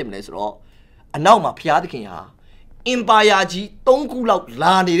ဘာဖြစ်မလဲဆိုတော့အနောက်မှာဖျားသခင်ဟာအင်ပါယာကြီး3ခုလောက်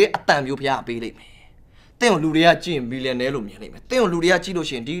လာနေတဲ့အတန်မျိုးဖျားပေးလိုက်မယ်။တင့်ကိုလူတွေကကြည့်ရင်ဘီလီယံနဲလို့မြင်လိုက်မယ်။တင့်ကိုလူတွေကကြည့်လို့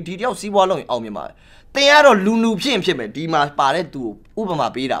ရှိရင်ဒီတယောက်စီးပွားလုပ်ရင်အောင်မြင်ပါ။တင်ကတော့လူနူဖြစ်မယ်ဒီမှာပါတဲ့သူကိုဥပမာ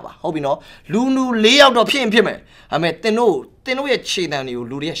ပေးတာပါ။ဟုတ်ပြီနော်။လူနူ၄ယောက်တော့ဖြစ်မယ်။ဒါပေမဲ့တင်တို့ရဲ့ခြေတံတွေကို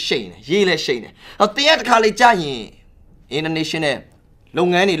လူတွေကရှိန်တယ်ရေးလဲရှိန်တယ်။တင်ရတစ်ခါလေးကြာရင် international လုပ်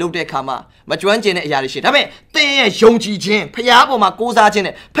ငန်းတွေလုပ်တဲ့အခါမှာမကျွမ်းကျင်တဲ့အရာတွေရှိတယ်ဒါပေမဲ့တင်းရဲ့ယုံကြည်ခြင်းဖျားပေါ်မှာကိုးစားခြင်း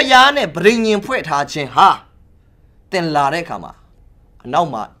နဲ့ဖျားနဲ့ဗြိဉ္ဉ်ဖွဲ့ထားခြင်းဟာတင်လာတဲ့အခါမှာအနောက်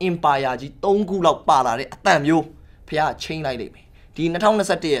မှာ empire ကြီး3ခုလောက်ပါလာတဲ့အတန်မျိုးဖျားချင်းလိုက်လိမ့်မယ်ဒီ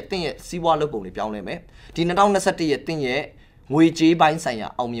2021ရဲ့တင်းရဲ့စီးပွားလုပ်ပုံတွေပြောင်းလဲမယ်ဒီ2021ရဲ့တင်းရဲ့ငွေကြေးပိုင်းဆိုင်ရာ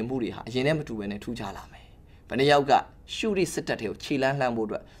အောင်မြင်မှုတွေဟာအရင်နဲ့မတူဘဲနဲ့ထူးခြားလာမယ်ဘယ်နှယောက်ကရှုရိစစ်တပ်တွေကိုခြေလန်းလှမ်းဖို့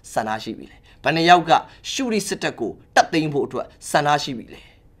အတွက်ဆန္ဒရှိပြီလေဘယ်နှယောက်ကရှုရိစစ်တပ်ကိုတက်သိမ်းဖို့အတွက်ဆန္ဒရှိပြီလေ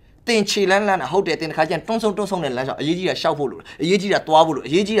တင်ခြေလန်းလှမ်းတာဟုတ်တယ်တင်တစ်ခါကျရင်တွန်းဆုံးနဲ့လမ်းလျှောက်အရေးကြီးတာရှောက်ဖို့လို့အရေးကြီးတာသွားဖို့လို့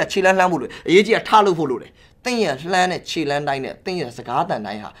အရေးကြီးတာခြေလန်းလှမ်းဖို့လို့အရေးကြီးတာထလို့ဖို့လို့လေတင်ရလှမ်းတဲ့ခြေလန်းတိုင်းနဲ့တင်ရစကားတန်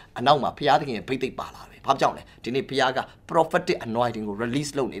တိုင်းဟာအနောက်မှာဘုရားသခင်ရဲ့ဗိတ်သိက်ပါလာတယ်ဘာကြောင့်လဲဒီနေ့ဘုရားက prophetic anointing ကို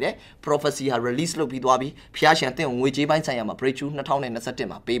release လုပ်နေတယ် prophecy ဟာ release လုပ်ပြီးသွားပြီဘုရားရှင်တင်ကိုငွေကြေးပိုင်းဆိုင်ရာမှာ breakthrough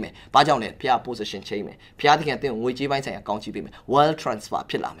 2021မှာပေးမယ်ဘာကြောင့်လဲဘုရား position change မယ်ဘုရားသခင်တင်ကိုငွေကြေးပိုင်းဆိုင်ရာကောင်းချီးပေးမယ် wealth transfer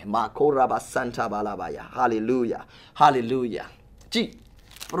ဖြစ်လာမယ်မာခိုရာဘာစန်တာဘာလာဘာယာ hallelujah hallelujah ကြည့်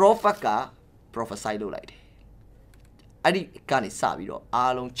prophet က prophesy လုပ်လိုက်တယ်အဲ့ဒီကနေစပြီးတော့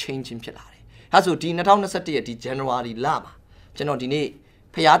အားလုံး changing ဖြစ်လာတယ်အဲဆိုဒီ2021ရဲ့ဒီ January လမှာကျွန်တော်ဒီနေ့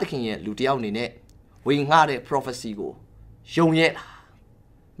ဘုရားသခင်ရဲ့လူတစ်ယောက်အနေနဲ့ဝေငှတဲ့ prophecy ကိုယုံရဲ့လား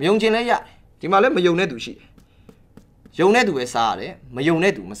မယုံခြင်းလည်းရတယ်ဒီမှာလည်းမယုံတဲ့သူရှိတယ်ယုံတဲ့သူပဲစားရတယ်မယုံ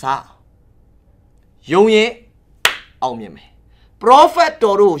တဲ့သူမစားယုံရင်အောင်မြင်မယ် prophet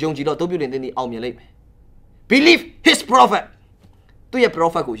တော်တို့ယုံကြည်တော့တို့ပြုလင်တင်ဒီအောင်မြင်လိမ့်မယ် believe his prophet သူရဲ့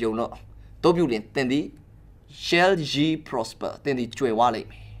prophet ကိုယုံတော့တို့ပြုလင်တင်ဒီ shall ye prosper တင်ဒီကျွယ်ဝလိမ့်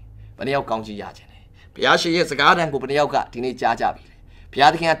မယ်ဘယ်နှယောက်ကောင်းကြီးရခြင်းလဲဘုရားရှင်ရဲ့စကားတန်ကိုဘယ်နှယောက်ကဒီနေ့ကြားကြပြီလဲဘု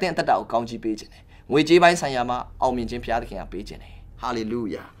ရားသခင်ကတင့်အသက်တာကိုကောင်းကြီးပေးခြင်းတယ်ငွေကြေးပိုင်းဆိုင်ရာမှာအောင်မြင်ခြင်းဘုရားသခင်ကပေးခြင်းတယ်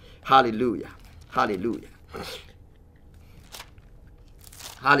hallelujah hallelujah hallelujah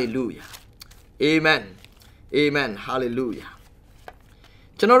hallelujah amen amen hallelujah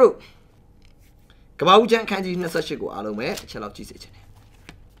ကျွန်တော်တို့ကမ္ဘာဦးကျမ်းအခန်းကြီး28ကိုအားလုံးပဲအချက်လောက်ကြည့်စေချင်တယ်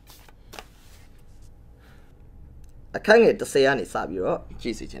အခန်းငယ်30ကနေစပြီးတော့ကြ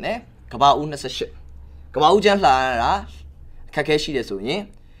ည့်စေချင်တယ်ကမ္ဘာဦး28ကမ္ဘာဦးကျမ်းလှန်ရတာအခက်အခဲရှိတယ်ဆိုရင်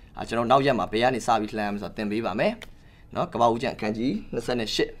ကျွန်တော်နောက်ရက်မှာဘယ်ကနေစပြီးလှန်ရမလဲဆိုတာသင်ပေးပါမယ်เนาะကမ္ဘာဦးကျမ်းအခန်းကြီး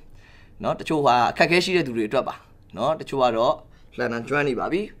28เนาะတချို့ဟာအခက်အခဲရှိတဲ့သူတွေအတွက်ပါเนาะတချို့ကတော့လှန်တန်းကျွမ်းနေပါ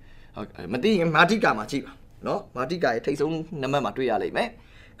ပြီမသိရင်မာတိကာမှာကြည့်ပါเนาะမာတိကာရဲ့ထိတ်ဆုံးနံပါတ်မှာတွေ့ရလိမ့်မယ်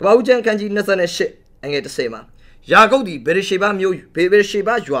ကမ္ဘာဦးကျမ်းအခန်းကြီး28အငယ်30မှာယာကုပ်သည်ဘေရရှေဘမြို့ဘေရရှေဘ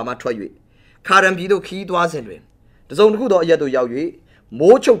ရွာမှထွက်၍ခါရန်ပြည်သို့ခီးသွားစဉ်တွင်တစုံတစ်ခုသောအရက်သို့ရောက်၍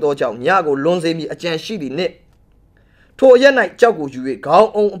မိုးချုပ်သောကြောင့်ညကိုလွန်စေမိအကြံရှိသည်နှင့်ထိုအရက်၌ကြောက်ကိုယူ၍ခေါ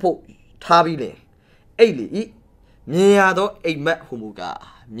င်းအုံးအဖို့ထားပြီးလင်အိတ်လေ၏မြင်ရသောအိမ်မက်ဟုမူကား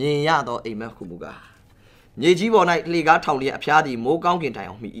မြင်ရသောအိမ်မက်ဟုမူကားမြေကြီးပေါ်၌လေကားထောင်လျက်အဖျားသည်မိုးကောင်းကင်တိုင်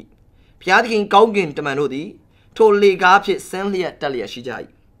အောင်မိ၏ဖျားသခင်ကောင်းကင်တမန်တို့သည်ထိုလေကားဖြင့်ဆင်းလျက်တက်လျက်ရှိကြ၏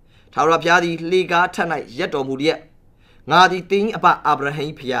ထာဝရဘုရားသည်လေကားထက်၌ရက်တော်မူလျက်ငါသည်တင်းအဘအာဗြဟံ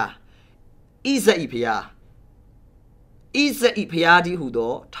ဖျားဣဇက်၏ဖျားဣဇက်၏ဖျားသည်ဟု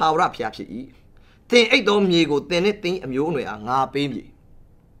သောထာဝရဘုရားဖြစ်၏တင်အိတ်သောမြေကိုတင်နှင့်တင်းအမျိုးအနွယ်အားငါပေးမည်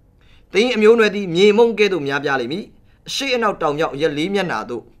တင်းအမျိုးအနွယ်သည်မြေမုံကဲ့သို့များပြားလိမ့်မည်အရှိအနောက်တောင်မြောက်ရက်လေးမျက်နှာ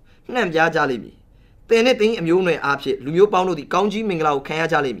သို့နှံ့ပြားကြလိမ့်မည်တင်နှင့်တင်းအမျိုးအနွယ်အားဖြင့်လူမျိုးပေါင်းတို့သည်ကောင်းကြီးမင်္ဂလာကိုခံရ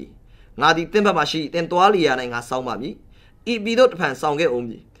ကြလိမ့်မည်ငါသည်တင့်ဘက်မှရှိတင်သွားလျာ၌ငါစောင်းပါမည်ဤပြည်သို့တဖန်ဆောင်ခဲ့အောင်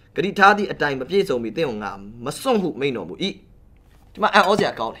မည်ဂတိထားသည့်အတိုင်းမပြည့်စုံမီတင့်ကိုငါမစွန့်ဟုမိန်တော်မူ၏ဒီမှာအံ့ဩစ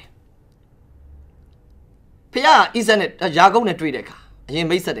ရာကောင်းတယ်ဖခင်ဣဇက်နဲ့ယာကုပ်နဲ့တွေ့တဲ့အခါအရင်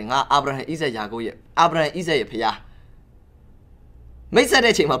မိတ်ဆက်တယ်ငါအာဗြဟံဣဇက်ယာကုပ်ရဲ့အာဗြဟံဣဇက်ရဲ့ဖခင်မိတ်ဆက်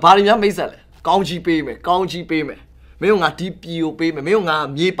တဲ့အချိန်မှာဘာတွေများမိတ်ဆက်လဲကောင်းကြီးပေးမယ်ကောင်းကြီးပေးမယ်မင်းကငါဒီပြည်ကိုပေးမယ်မင်းကငါ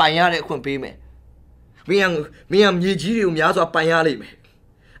မြေပိုင်ရတဲ့အခွင့်ပေးမယ်မင်းကမြေကြီးတွေကိုများစွာပိုင်ရလိမ့်မယ်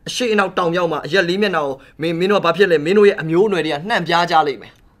အရှိအနောက်တောင်မြောက်မှာအရက်လေးမျက်နှာကိုမင်းတို့ကဘာဖြစ်လဲမင်းတို့ရဲ့အမျိုးအနွယ်တွေကနှံ့ပြားကြလိမ့်မ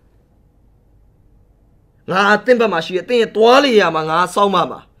ယ်ငါတင့်ဘက်မှာရှိရဲ့တင့်ရဲ့သွားလေရမှာငါစောင်းမှာ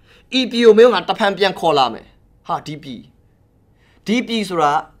ပါဤပြည်ကိုမင်းကငါတဖန်ပြန်ခေါ်လာမယ်ဟာဒီပြည်ဆို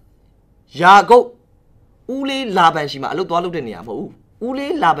တာယာကုပ်ဦးလေးလာပန်ရှိမှာအလုတ်သွားလုပ်တဲ့နေရာမဟုတ်ဘူးဦး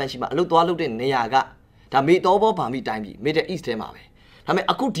လေးလာပန်ရှိမှာအလုတ်သွားလုပ်တဲ့နေရာကဒါမေတော်ဘောဗာမိတိုင်းပြည် Middle East ထဲမှာပဲဒါပေမဲ့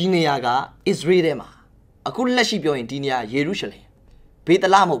အခုဒီနေရာက Israel ထဲမှာအခုလက်ရှိပြောရင်ဒီနေရာယေရုရှလင်ဘေသ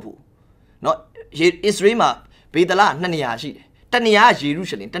လမဟုတ်ဘူးเนาะ Israel မှာဘေသလနှစ်နေရာရှိတယ်တနေရာယေရု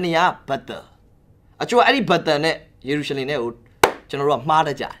ရှလင်တနေရာဘတ်တယ်အချို့အဲ့ဒီဘတ်တယ်နဲ့ယေရုရှလင်နဲ့ကိုကျွန်တော်တို့ကမှားတ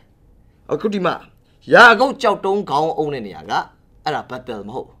တ်ကြတယ်အခုဒီမှာယာကုပ်ကြောက်တုံးခေါင်းအုံးတဲ့နေရာကအဲ့ဒါဘတ်တယ်မ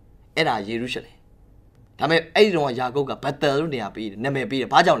ဟုတ်အဲ့ဒါယေရုရှလင်ဒါပေမဲ့အဲ့ဒီတော့ယာကုပ်ကဘတ်တယ်လို့နေရာပေးတယ်နာမည်ပေးတယ်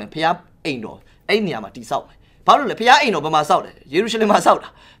ဘာကြောင့်လဲဖျားအိမ်တော်အဲ့ဒီနေရာမှာတိဆောက်တယ်ဘာလို့လဲဖျားအိမ်တော်ဘယ်မှာဆောက်တယ်ယေရုရှလင်မှာဆောက်တာ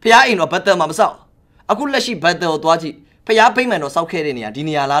ဖျားအိမ်တော်ဘတ်တယ်မှာမဆောက်အခုလက်ရှိဘတ်တယ်ကိုသွားကြည့်ဖျားဗိမာန်တော်ဆောက်ခဲ့တဲ့နေရာဒီ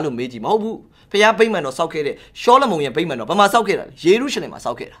နေရာလားလို့မေးကြည့်မဟုတ်ဘူးဖျားဗိမာန်တော်ဆောက်ခဲ့တဲ့ရှောလမုန်ရဲ့ဗိမာန်တော်ဘယ်မှာဆောက်ခဲ့တာလဲယေရုရှလင်မှာ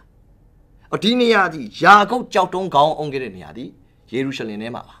ဆောက်ခဲ့တာဒီနေရာကြီးယာကုပ်ကြောက်တုံးခေါင်းအုံးခဲ့တဲ့နေရာဒီယေရုရှလင်ထဲ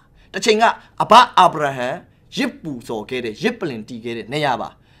မှာပါတစ်ချိန်ကအဘအာဗြဟံရစ်ပူစော်ခဲ့တဲ့ရစ်ပလင်တီးခဲ့တဲ့နေရာပါ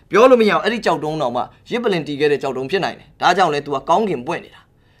ပြောလို့မရအောင်အဲ့ဒီကြောက်တုံးတော်မှရစ်ပလင်တီးခဲ့တဲ့ကြောက်တုံးဖြစ်နိုင်တယ်ဒါကြောင့်လဲ तू ကကောင်းကင်ပွင့်နေတာ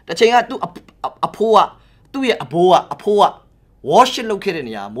တစ်ချိန်က तू အဖိုးကသူ့ရဲ့အဘိုးက worship လုပ်ခဲ့တဲ့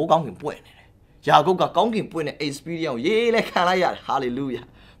နေရာမိုးကောင်းကင်ပွင့်နေတယ်ယာကုပ်ကကောင်းကင်ပွင့်တဲ့ experience ကိုရေးလဲခံလိုက်ရတယ် hallelujah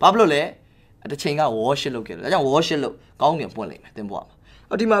ဘာဖြစ်လို့လဲတစ်ချိန်က worship လုပ်ခဲ့တယ်ဒါကြောင့် worship လုပ်ကောင်းကင်ပွင့်လိမ့်မယ်သင်ဘွား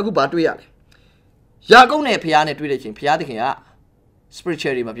မှာဒီမှာအခုဘာတွေ့ရလဲယာကုပ်နဲ့ဖျားနဲ့တွေ့တဲ့ချိန်ဖျားသခင်က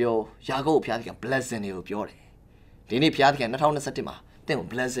spiritual တွေမပြောယာကုပ်ကိုဖျားသခင် blessing တွေကိုပြောတယ်ဒီနေ့ဖျားသခင်2021မှာတင့်ကို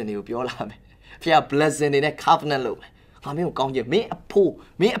blessing တွေကိုပြောလာမယ်ဖျား blessing တွေနဲ့ covenant လုပ်မယ်ငါမင်းကိုကောင်းချင်မင်းအဖိုး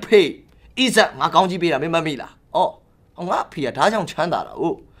မင်းအဖေဣဇက်ငါကောင်းကြီးပေးတာမင်းမမိလားအော်ငါအဖေကဒါကြောင့်ချမ်းသာတာဟု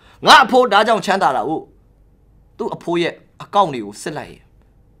တ်ငါအဖိုးဒါကြောင့်ချမ်းသာတာဟုတ်သူ့အဖိုးရဲ့အကောင့်တွေကိုစစ်လိုက်ရင်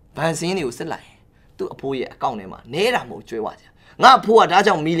ဘန်စင်းတွေကိုစစ်လိုက်ရင်သူ့အဖိုးရဲ့အကောင့်ထဲမှာနဲတာမဟုတ်ကျွဲသွားကြငါအဖိုးကဒါ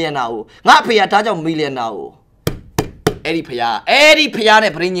ကြောင့်မီလီယံနာဟုတ်ငါအဖေကဒါကြောင့်မီလီယံနာဟုတ်အဲ့ဒီဖျား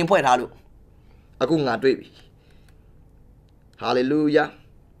နဲ့ပြင်းညင်ဖွဲ့ထားလို့အခုငါတွေ့ပြီဟာလေလုယာ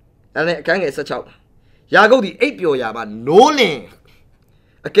အဲ့ဒါနဲ့အခန်းငယ်16ယာကုပ်သည်အိပ်ပျော်ရာမှာနိုးလင်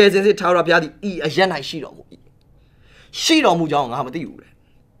အကယ်စင်စစ်ထာဝရဘုရားသည်ဤအရက်၌ရှိတော်မူကြောင်းငါမသိဘူးလေ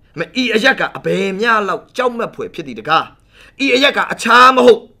အမေဤအရက်ကအဘယ်များလောက်ကြောက်မက်ဖွယ်ဖြစ်သည်တကားဤအရက်ကအချားမ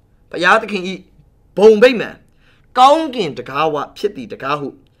ဟုတ်ဘုရားသခင်ဤဘုံဗိမာန် ကောင်းကင်တကားဝဖြစ်သည့်တကားဟု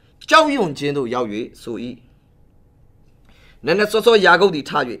ကြောက်ရွံ့ခြင်းသို့ရောက်၍ဆို၏နည်းနည်းစောယာကုပ်သည်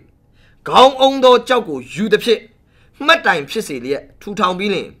ထ၍ခေါင်းအုံသောကြောက်ကိုယူသည်ဖြင့်မှတ်တိုင်ဖြစ်စေလျက်ထူထောင်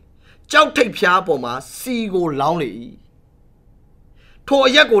ပြီးလင်ကြောက်ထိပ်ဖျားပေါ်မှာစီကိုလောင်းလေ၏ထို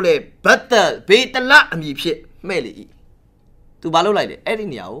အရက်ကိုလည်းဘတ်တဘေတလအမည်ဖြင့်မှဲ့လေ၏သူဘာလုပ်လိုက်လဲအဲ့ဒီ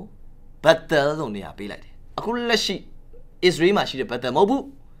နေရာကိုဘတ်တဆိုနေရာပေးလိုက်တယ်အခုလက်ရှိအစ္စရေးမှာရှိတဲ့ဘတ်တမဟုတ်ဘူး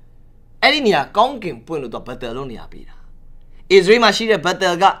အဲ့ဒီနေရာကောင်းကင်ပွင့်လို့တော့ဘတ်တလို့နေရာပေးတာအစ္စရေးမှာရှိတဲ့ဘတ်တ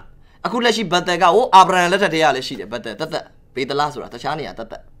ကအခုလက်ရှိဘတ်တကဟိုအာဗြဟံလက်ထက်တည်းကလည်းရှိတယ်ဘတ်တတတ်ဘေတလဆိုတာတခြားနေရာတတ်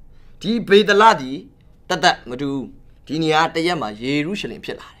ဒီဘေတလဒီတတ်မတူဒီနေရာတရက်မှာယေရုရှလင်ဖြ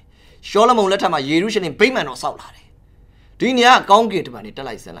စ်လာတယ်ရှောလမုန်လက်ထက်မှာယေရုရှလင်ဗိမာန်တော်ဆောက်လာတယ်ဒီနေရာကောင်းကင်တမန်တွေတက်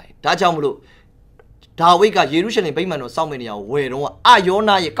လိုက်ဆင်းလိုက်ဒါကြောင့်မလို့ဒါဝိဒ်ကယေရုရှလင်ဗိမာန်တော်ဆောက်မယ့်နေရာကိုဝယ်တော့အာယော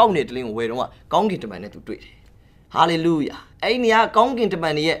နာရဲ့ကောက်နေတလင်းကိုဝယ်တော့ကောင်းကင်တမန်နဲ့သူတွေ့တယ်ဟာလေလုယာအဲ့ဒီနေရာကောင်းကင်တမ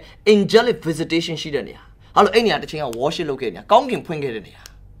န်တွေရဲ့ angelic visitation ရှိတဲ့နေရာဟာလို့အဲ့ဒီနေရာတစ်ချိန်က worship လုပ်ခဲ့တဲ့နေရာကောင်းကင်ဖွင့်ခဲ့တဲ့နေရာ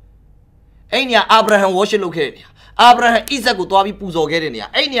အဲ့ဒီနေရာအာဗြဟံ worship လုပ်ခဲ့တဲ့နေရာအာဗြဟံဣဇက်ကိုတွားပြီးပူဇော်ခဲ့တဲ့နေရာ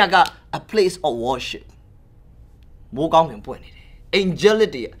အဲ့ဒီနေရာက a place of worship မိုးကောင်းကင်ပွင့်နေတယ် angelic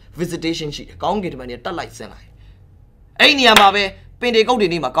တွေ visitation ရှိတယ်ကောင်းကင်တမန်တွေတက်လိုက်ဆင်းလိုက်အဲ့ဒီနေရာမှာပဲပင်တေကုတ်တွေ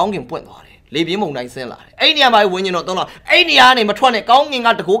နေမှာကောင်းကင်ပွင့်သွားတယ်လေပြင်းမုန်တိုင်းဆင်းလာတယ်အဲ့ဒီနေရာမှာဝင်းကျင်တော့သုံးတော့အဲ့ဒီနေရာကနေမထွက်နဲ့ကောင်းကင်က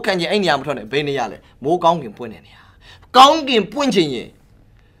တကိုးခံခြင်းအဲ့ဒီနေရာမထွက်နဲ့ဘယ်နေရာလဲမိုးကောင်းကင်ပွင့်တဲ့နေရာကောင်းကင်ပွင့်ခြင်းရင်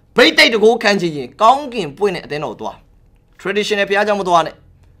ဗိတ်တိတ်တကိုးခံခြင်းရင်ကောင်းကင်ပွင့်တဲ့အတင်းတော်သွား traditional ဘုရားကျောင်းမသွားနဲ့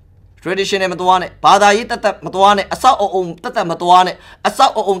traditional မသွားနဲ့ဘာသာရေးတက်မသွားနဲ့အဆောက်အအုံတက်မသွားနဲ့အဆော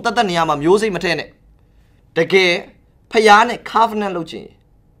က်အအုံတက်နေရာမှာမျိုးစိတ်မထဲနဲ့တကယ်ဖျားနဲ့ covenant လုပ်ခြင်း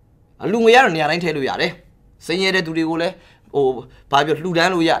အလူငွေရတော့နေရာတိုင်းထည့်လို့ရတယ်စင်ရတဲ့သူတွေကိုလည်းဘာပြောလှူဒ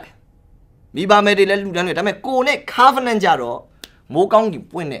န်းလို့ရတယ်မိဘမဲတွေလည်းလှူဒန်းလို့ဒါပေမဲ့ကိုနဲ့ covenant ကြတော့မိုးကောင်းကင်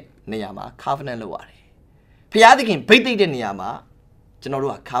ပွင့်တဲ့နေရာမှာ covenant လုပ်ရတယ်ဖျားသခင်ဗိတ်သိက်တဲ့နေရာမှာကျွန်တော်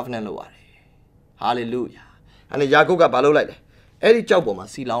တို့က covenant လုပ်ရတယ် hallelujah အဲ့ဒါယာကုပ်ကဘာလုပ်လိုက်လဲအဲ့ဒီကြောက်ပေါ်မှာ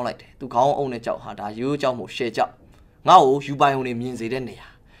စီလောင်းလိုက်တယ်သူခေါင်းအုံနဲ့ကြောက်ဟာဒါရိုးကြောက်မို့ရှယ်ကြောက်ငါ့ကိုယူပိုင်ုံနေမြင်စေတဲ့နေရာ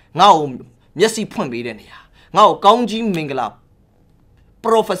ငါ့ကိုမျက်စိဖွင့်ပေးတဲ့နေရာငါ့ကိုကောင်းကြီးမင်္ဂလာ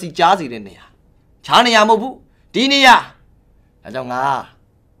prophecy ကြားစေတဲ့နေရာခြားနေရာမဟုတ်ဘူးဒီနေရာဒါကြောင့်ငါ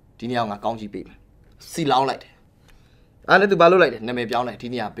ဒီနေရာငါကောင်းကြီးပေးမယ်စီလောင်းလိုက်တယ်အဲ့ဒါသူဘာလုပ်လိုက်လဲနာမည်ပြောင်းလိုက်ဒီ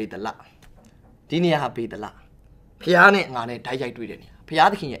နေရာဘေတလဒီနေရာဟာဘေတလဖျားနဲ့ငါနဲ့ဓာတ်ရိုက်တွေ့တဲ့နေရာဖျား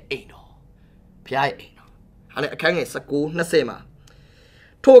သခင်ရဲ့အိမ်တော်ဖျားရဲ့အိမ်တော်ဟာလေအခန်းငယ်19-20မှာ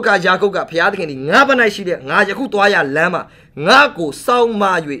ထိုအခါယာကုပ်ကဖျားသခင်ဒီငါးပ၌ရှိတဲ့ငါယခုသွားရလမ်းမှာငါကိုစောင်းမ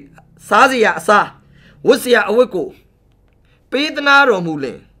၍စားစရာအစားဝတ်စရာအဝတ်ကိုပေးသနာတော်မူလ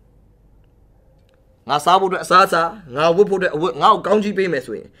င်ငါစားဖို့အတွက်အစားစားငါဝတ်ဖို့အတွက်အဝတ်ငါ့ကိုကောင်းကြီးပေးမယ်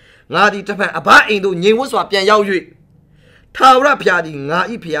ဆိုရင်ငါဒီတစ်ဖက်အဘအိမ်သို့ငြိမ်ဝတ်စွာပြန်ရောက်၍ထာဝရဘုရားသည်ငါ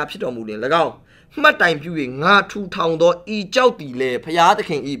ဤဘုရားဖြစ်တော်မူလင်၎င်းမှတ်တိုင်ပြု၍ငါထူထောင်သောဤကြောက်သည်လေဘုရားသခ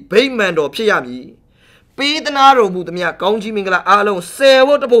င်ဤဗိမာန်တော်ဖြစ်ရမည်ပေးသနာတော်မူသမျှကောင်းကြီးမင်္ဂလာအားလုံး10ဝ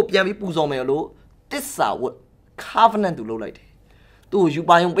တ်တပုတ်ပြန်ပြီးပူဇော်မယ်လို့တစ္ဆာဝတ် covenant သူလုပ်လိုက်တယ်သူ့ကိုယူ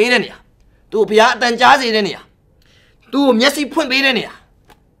ပါယုံပေးတဲ့နေရာသူ့ကိုဘုရားအတန်ကြားစေတဲ့နေရာသူ့ကိုမျက်စိဖွင့်ပေးတဲ့နေရာ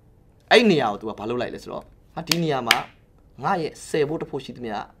အဲ့နေရာကို तू ကဘာလုပ်လိုက်လဲဆိုတော့ဟာဒီနေရာမှာငါရဲ့10ဘိုးတစ်ဖို့ရှိသ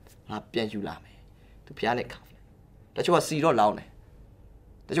မျှငါပြန်ယူလာမယ် तू ဘုရားနဲ့ခါတချို့ကစီတော့လောင်းတယ်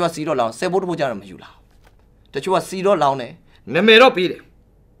တချို့ကစီတော့လောင်း10ဘိုးတစ်ဖို့ကြတော့မယူလာတချို့ကစီတော့လောင်းတယ်နာမည်တော့ပေးတယ်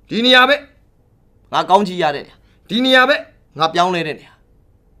ဒီနေရာပဲငါကောင်းကြီးရတဲ့နေရာဒီနေရာပဲငါပြောင်းလဲတဲ့နေရာ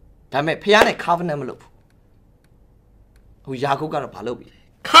ဒါပေမဲ့ဘုရားနဲ့ covenant မလုပ်ဘူးဟိုယာကုပ်ကတော့ဘာလုပ်ပြီလဲ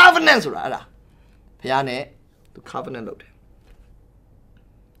covenant ဆိုတာအဲ့ဒါဘုရားနဲ့ तू covenant လုပ်တယ်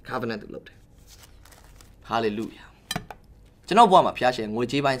covenant လုပ်တယ် hallelujah ကျွန်တော်ဘဝမှာဖျားရှင်ငွေ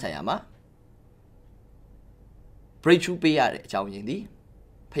ကြေးပိုင်းဆိုင်ရာမှာ breakthrough ပေးရတဲ့အကြောင်းရင်းဒီ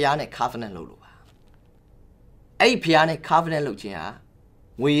ဖျားနဲ့ covenant လုပ်လို့ပါအဲ့ဒီဖျားနဲ့ covenant လုပ်ခြင်းဟာ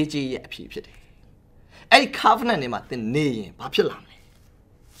ငွေကြေးရဲ့အဖြစ်ဖြစ်တယ်အဲ့ဒီ covenant နဲ့မှာသင်နေရင်ဘာဖြစ်လာမလဲ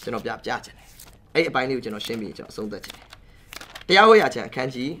ကျွန်တော်ပြချင်တယ်အဲ့ဒီအပိုင်းလေးကိုကျွန်တော်ရှင်းပြီးကျွန်တော်အဆုံးသတ်ချင်တယ်တရားဟောရခြင်းအခ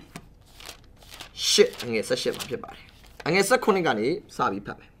န်းကြီး8ငွေ18မှာဖြစ်ပါတယ်အငယ်19ကနေစပြီးဖ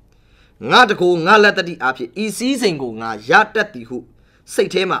တ်မယ်ငါတကူငါလက်တတိအဖြစ်ဤစည်းစိမ်ကိုငါရတတ်သည်ဟုစိ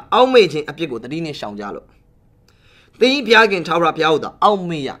တ်ထဲမှာအောက်မေ့ခြင်းအပြစ်ကိုတတိနဲ့ရှောင်ကြလို့သင်၏ဘုရားခင်ထာဝရဘုရားဟုသာအောက်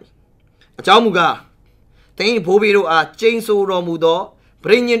မေ့ရမည်အကြောင်းမူကားသင်၏ဘိုးဘေးတို့အားကျိန်ဆိုတော်မူသော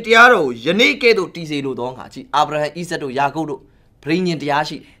ဗြိဉ္ဉ်တရားတော်ကိုယနေ့ကဲ့သို့တည်စေလိုသောငါကြည့်အာဗြဟံဣဇက်တို့ယာကုပ်တို့ဗြိဉ္ဉ်တရား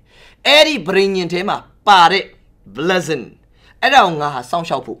ရှိတယ်အဲ့ဒီဗြိဉ္ဉ်ထဲမှာပါတဲ့ blessing အဲ့ဒါကိုငါဟာစောင့်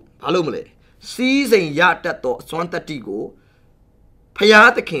ရှောက်ဖို့ဘာလို့မလဲစီးစိမ်ရတတ်သောအစွမ်းတတ္တိကိုဖျား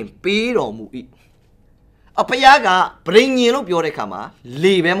သခင်ပေးတော်မူ၏အဖျားကဗြိဉ္ဉ်လို့ပြောတဲ့အခါမှာ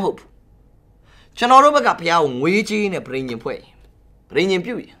လေပဲမဟုတ်ဘူးကျွန်တော်တို့ဘက်ကဖျားကိုငွေကြေးနဲ့ဗြိဉ္ဉ်ဖွဲ့ဗြိဉ္ဉ်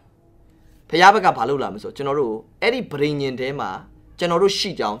ပြုရင်ဖျားဘက်ကဘာလုပ်လာမလဲဆိုကျွန်တော်တို့အဲ့ဒီဗြိဉ္ဉ်ထဲမှာကျွန်တော်တို့ရှိ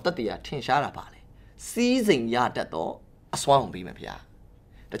ကြောင်းတတ်တရားထင်ရှားတာပါလေ season ya that though a swan be me pia.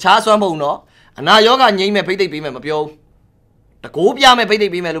 The chas one no, and now yoga name me pay be me mapio. The copia me pay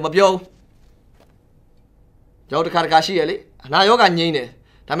be me lumapio. Joe the Karakashi, and now yoga name.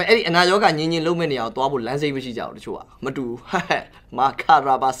 Tame Eddie and I yoga nini lumini out to Abu Lanzi which is out the chua. Madu,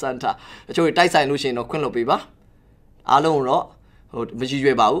 Macaraba Santa, a choice Tyson Lucian or Quino Piba. Alone ro,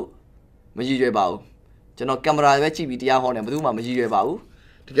 Majue Bau, Majue Bau. General camera, Vechi, Vitia Horn and Buduma, Majue Bau.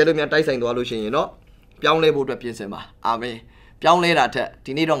 Together me a Tyson to Lucian, you know. Pion label to Piensema, Ame. Pion later,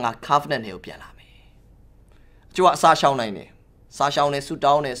 Tinidon a covenant hill piano. Chua Sasha Nine. Sasha ne suit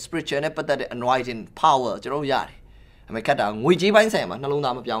down a spiritual and empathetic and writing power, Jero Yari. I make cut down, we give by Sam, no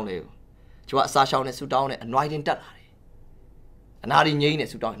longer young live. To what Sasha and suit down and writing that. And how in Yen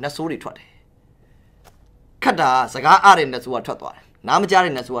suit down, that's all it. Kata, Saga Arin, that's what Trotwa.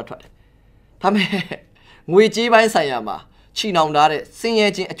 Namajarin, that's what Trot. Tame, we give by Sayama, Chino Dare, sing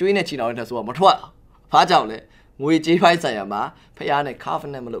aging a twin Chino, and that's what Matwa. Pajale, we give by Sayama, Payane,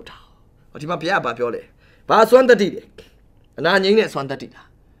 Coffin and Maluta. What you might be about Piole. But one that did it. And I knew that's one that did.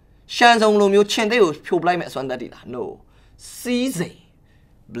 Shans on Lomio Chendeo, pure blame at one that did. No. Season.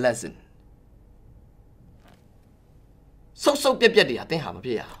 Blessing. So Piedi, I think I'm a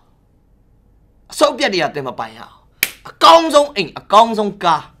peer. So Piedi at them a buy out. A gong on ink, a gong on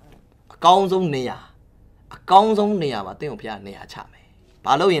car, a gong on near, a gong on near, but they don't pia near chame.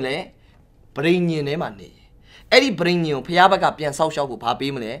 Palo in le, bring you name money. Eddie bring you Piabaga Pian South Shop with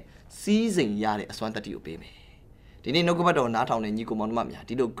Papimle, season yard as one that you pay me. Didn't know about not on a Nico Monmamia,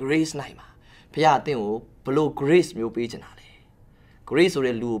 did grace naima. Pia Teo, below grace mu pigeonale. Grace or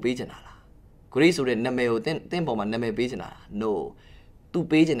a loo pigeonala. Grace or a nameo, then tempo man name pigeonala. No, 2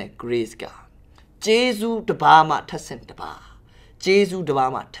 pigeon a grace car. Jesu the Bama Tessent the bar. Jesu the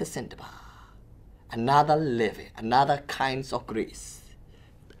Bama Tessent the bar. Another levy, another kinds of grace.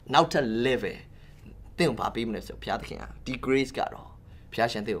 Now to levy. Think Papi Minister Piatica, the grace car.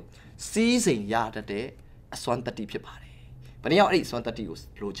 Piashan Theo. Season yard day. A swan that deep your body. But now it's one that you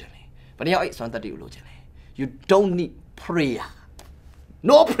logically. But now it's one that you logically. You don't need prayer.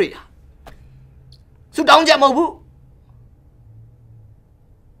 No prayer. So down Jamabu.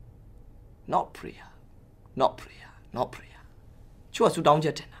 Not prayer. Not prayer. Not prayer. Chua so down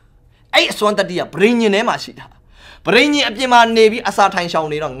Jetina. I swan that dear bring your name as it. Bring your Abjima Navy as our time shall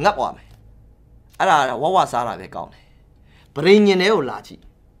need on Napwame. Ara, what was Ara they call? Bring your nail, Lachi.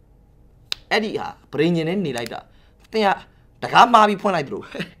 Eddie, bring in any like that. They are the Gamabi point I drew.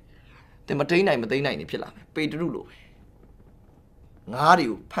 The Matina in Pilla, paid Rulo.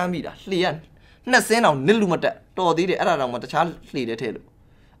 Naru, Pamida, Lian, Nasen on Nilumata, or the other one the child fleet at tail.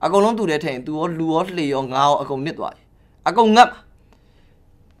 I go on to the tent to all Luotly on now I go midway. I go up.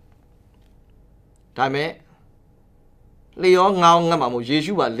 Time Leon now Namamu,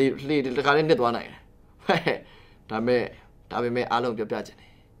 Yeshua, lead the current one night. Time alone your pageant.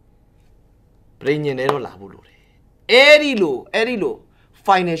 Bring your nero labulu. Erilo,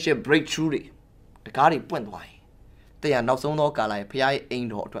 financial breakthrough. The car went why. They are not so no gala, PI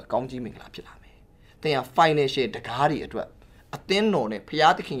ain't hot to a county minglapilame. They are financial the car at work. A thin no,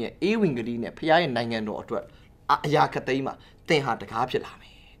 Piat King, a wingedine, PI and Nang or to a Yakatema, they had the capulame.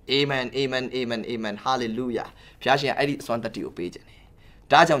 Amen, amen, amen, amen, hallelujah. Piacia edit one that you page.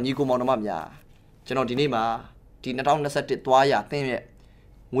 That's on Nico Monomamia. General Dinima, Tina Town the set it twaya, thing.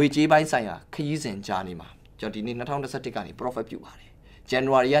 We G by Saya, Keys and Janima. Jodini not on the Saticani, Prophet Puare.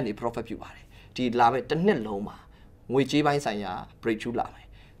 January and the Prophet Puare. Did lave the Niloma. We G by Saya, Brechu Lame.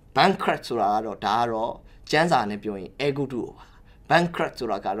 Bankrupt Surado, Daro, Janza Nebuin, Ego Duo. Bankrupt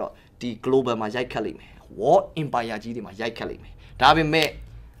Suragaro, the Global Majai Kalime. What in Bayajidi Majai Kalime? Davi me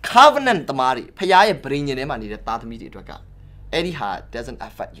covenant the Mari, Payaya bring your name and the third meeting to a car. Eddie Hart doesn't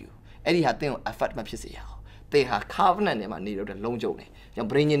affect you. Eddie Hart don't affect my PC. They have covenant and needed a long journey. You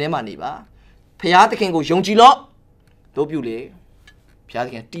bring your name money, ba? Piata can go Yonji law. Don't you lay? Piata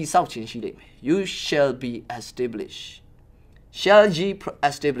can tea south in she. You shall be established. Shall ye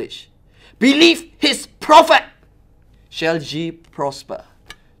establish? Believe his prophet. Shall ye prosper?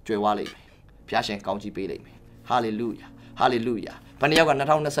 Joywali. Piashan county pay. Hallelujah. Hallelujah. Panayaga not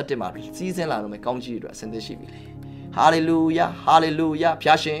on the Satimari. Season la me county dress and the shibile. Hallelujah. Hallelujah.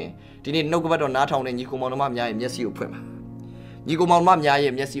 Piashan. Didn't know about on not on and Yikumonamia and yes you prema. Yikumonamia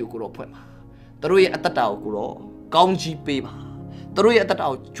and yes you kuro prema. The Rui at the Tao Kuro, Gongji Pema. The Rui at the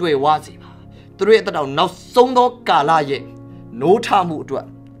Tao Jue Waziba. The Rui at the Tao now Sondo Kalaye. No Tamu to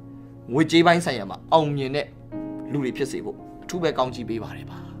which Ivan Sayama, on your neck, Louis Piasivo, 2 back Gongji Beba.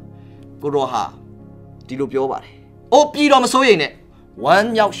 Guroha, Dilupio Bari. Oh, Pidom Soyene,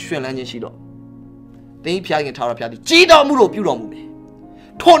 1 Yao Shuan and Shido. They piang in Tara Piati, Gida Muro Puromube.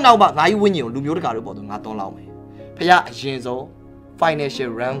 ထို့နောက်မှာငါ့ဝိညာဉ်ကိုလူမျိုးတကာတို့ပေါ်သို့ငါတွန်းလောင်းမယ်ဖခင်အရင်ဆုံး financial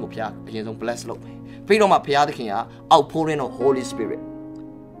realm ကိုဖခင်အရင်ဆုံး bless လုပ်မယ်ပြီးတော့မှဖခင်သခင်က outpouring of Holy Spirit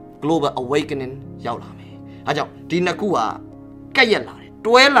global awakening ရောက်လာမယ်အဲကြောင့်ဒီနှစ်ခုကကက်ရက်လာတယ်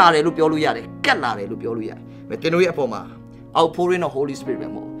တွဲလာတယ်လို့ပြောလို့ရတယ်ကက်လာတယ်လို့ပြောလို့ရတယ်ဒါတင်တို့ရဲ့အပေါ်မှာ outpouring of Holy Spirit ပဲ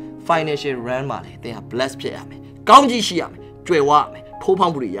မို့ financial realm မှာလည်းသင်ဟာ bless ဖြစ်ရမယ်ကောင်းကြီးရှိရမယ်ကြွယ်ဝရမယ်ထိုးဖော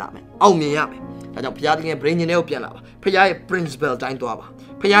က်မှုတွေရမယ်အောင်မြင်ရမယ်ဒါကြောင့်ဘုရားသခင်ဗြိဉ္ဉ်တွေကိုပြန်လာပါဘုရားရဲ့ principle တိုင်းသွားပါ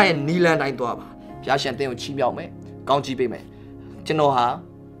ဘုရားရဲ့နီလန်တိုင်းသွားပါဘုရားရှင်သင်ကိုချီးမြှောက်မယ်ကောင်းချီးပေးမယ်ကျွန်တော်ဟာ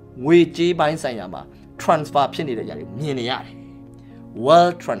ငွေကြေးပိုင်းဆိုင်ရာမှာ transfer ဖြစ်နေတဲ့ຢာတွေမြင်နေရတယ်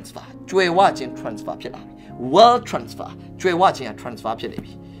world transfer ကြွယ်ဝခြင်း transfer ဖြစ်လာပြီ world transfer ကြွယ်ဝခြင်းက transfer ဖြစ်နေ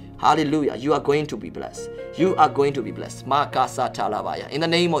ပြီ hallelujah you are going to be blessed you are going to be blessed makasa talabaya in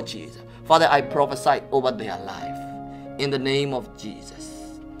the name of Jesus Father I prophesy over their life in the name of Jesus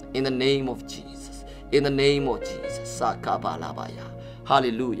in the name of Jesus in the name of Jesus sakabalabaya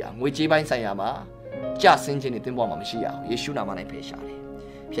hallelujah ငွေကြေးပိုင်းဆိုင်ရာမှာကြဆင်းခြင်းတွေသင်ပေါ်မှာမရှိရအောင်ယေရှုနာမ၌ဖယ်ရှားတယ်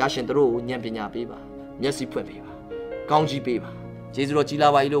ဘုရားရှင်တို့ကိုဉာဏ်ပညာပေးပါမျက်စိဖွင့်ပေးပါကောင်းကြီးပေးပါယေရှုတော်ကြီးလာ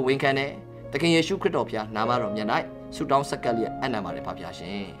ပါ၏လို့ဝန်ခံတယ်သခင်ယေရှုခရစ်တော်ဘုရားနာမတော်မြတ်၌ဆုတောင်းဆက်ကပ်လျက်အနံပါတယ်ပါဘုရားရှ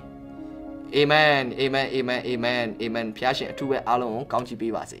င်အာမင်အာမင်အာမင်အာမင်အာမင်ဘုရားရှင်အထူးပဲအားလုံးကိုကောင်းချီး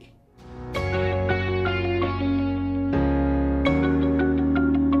ပေးပါစေ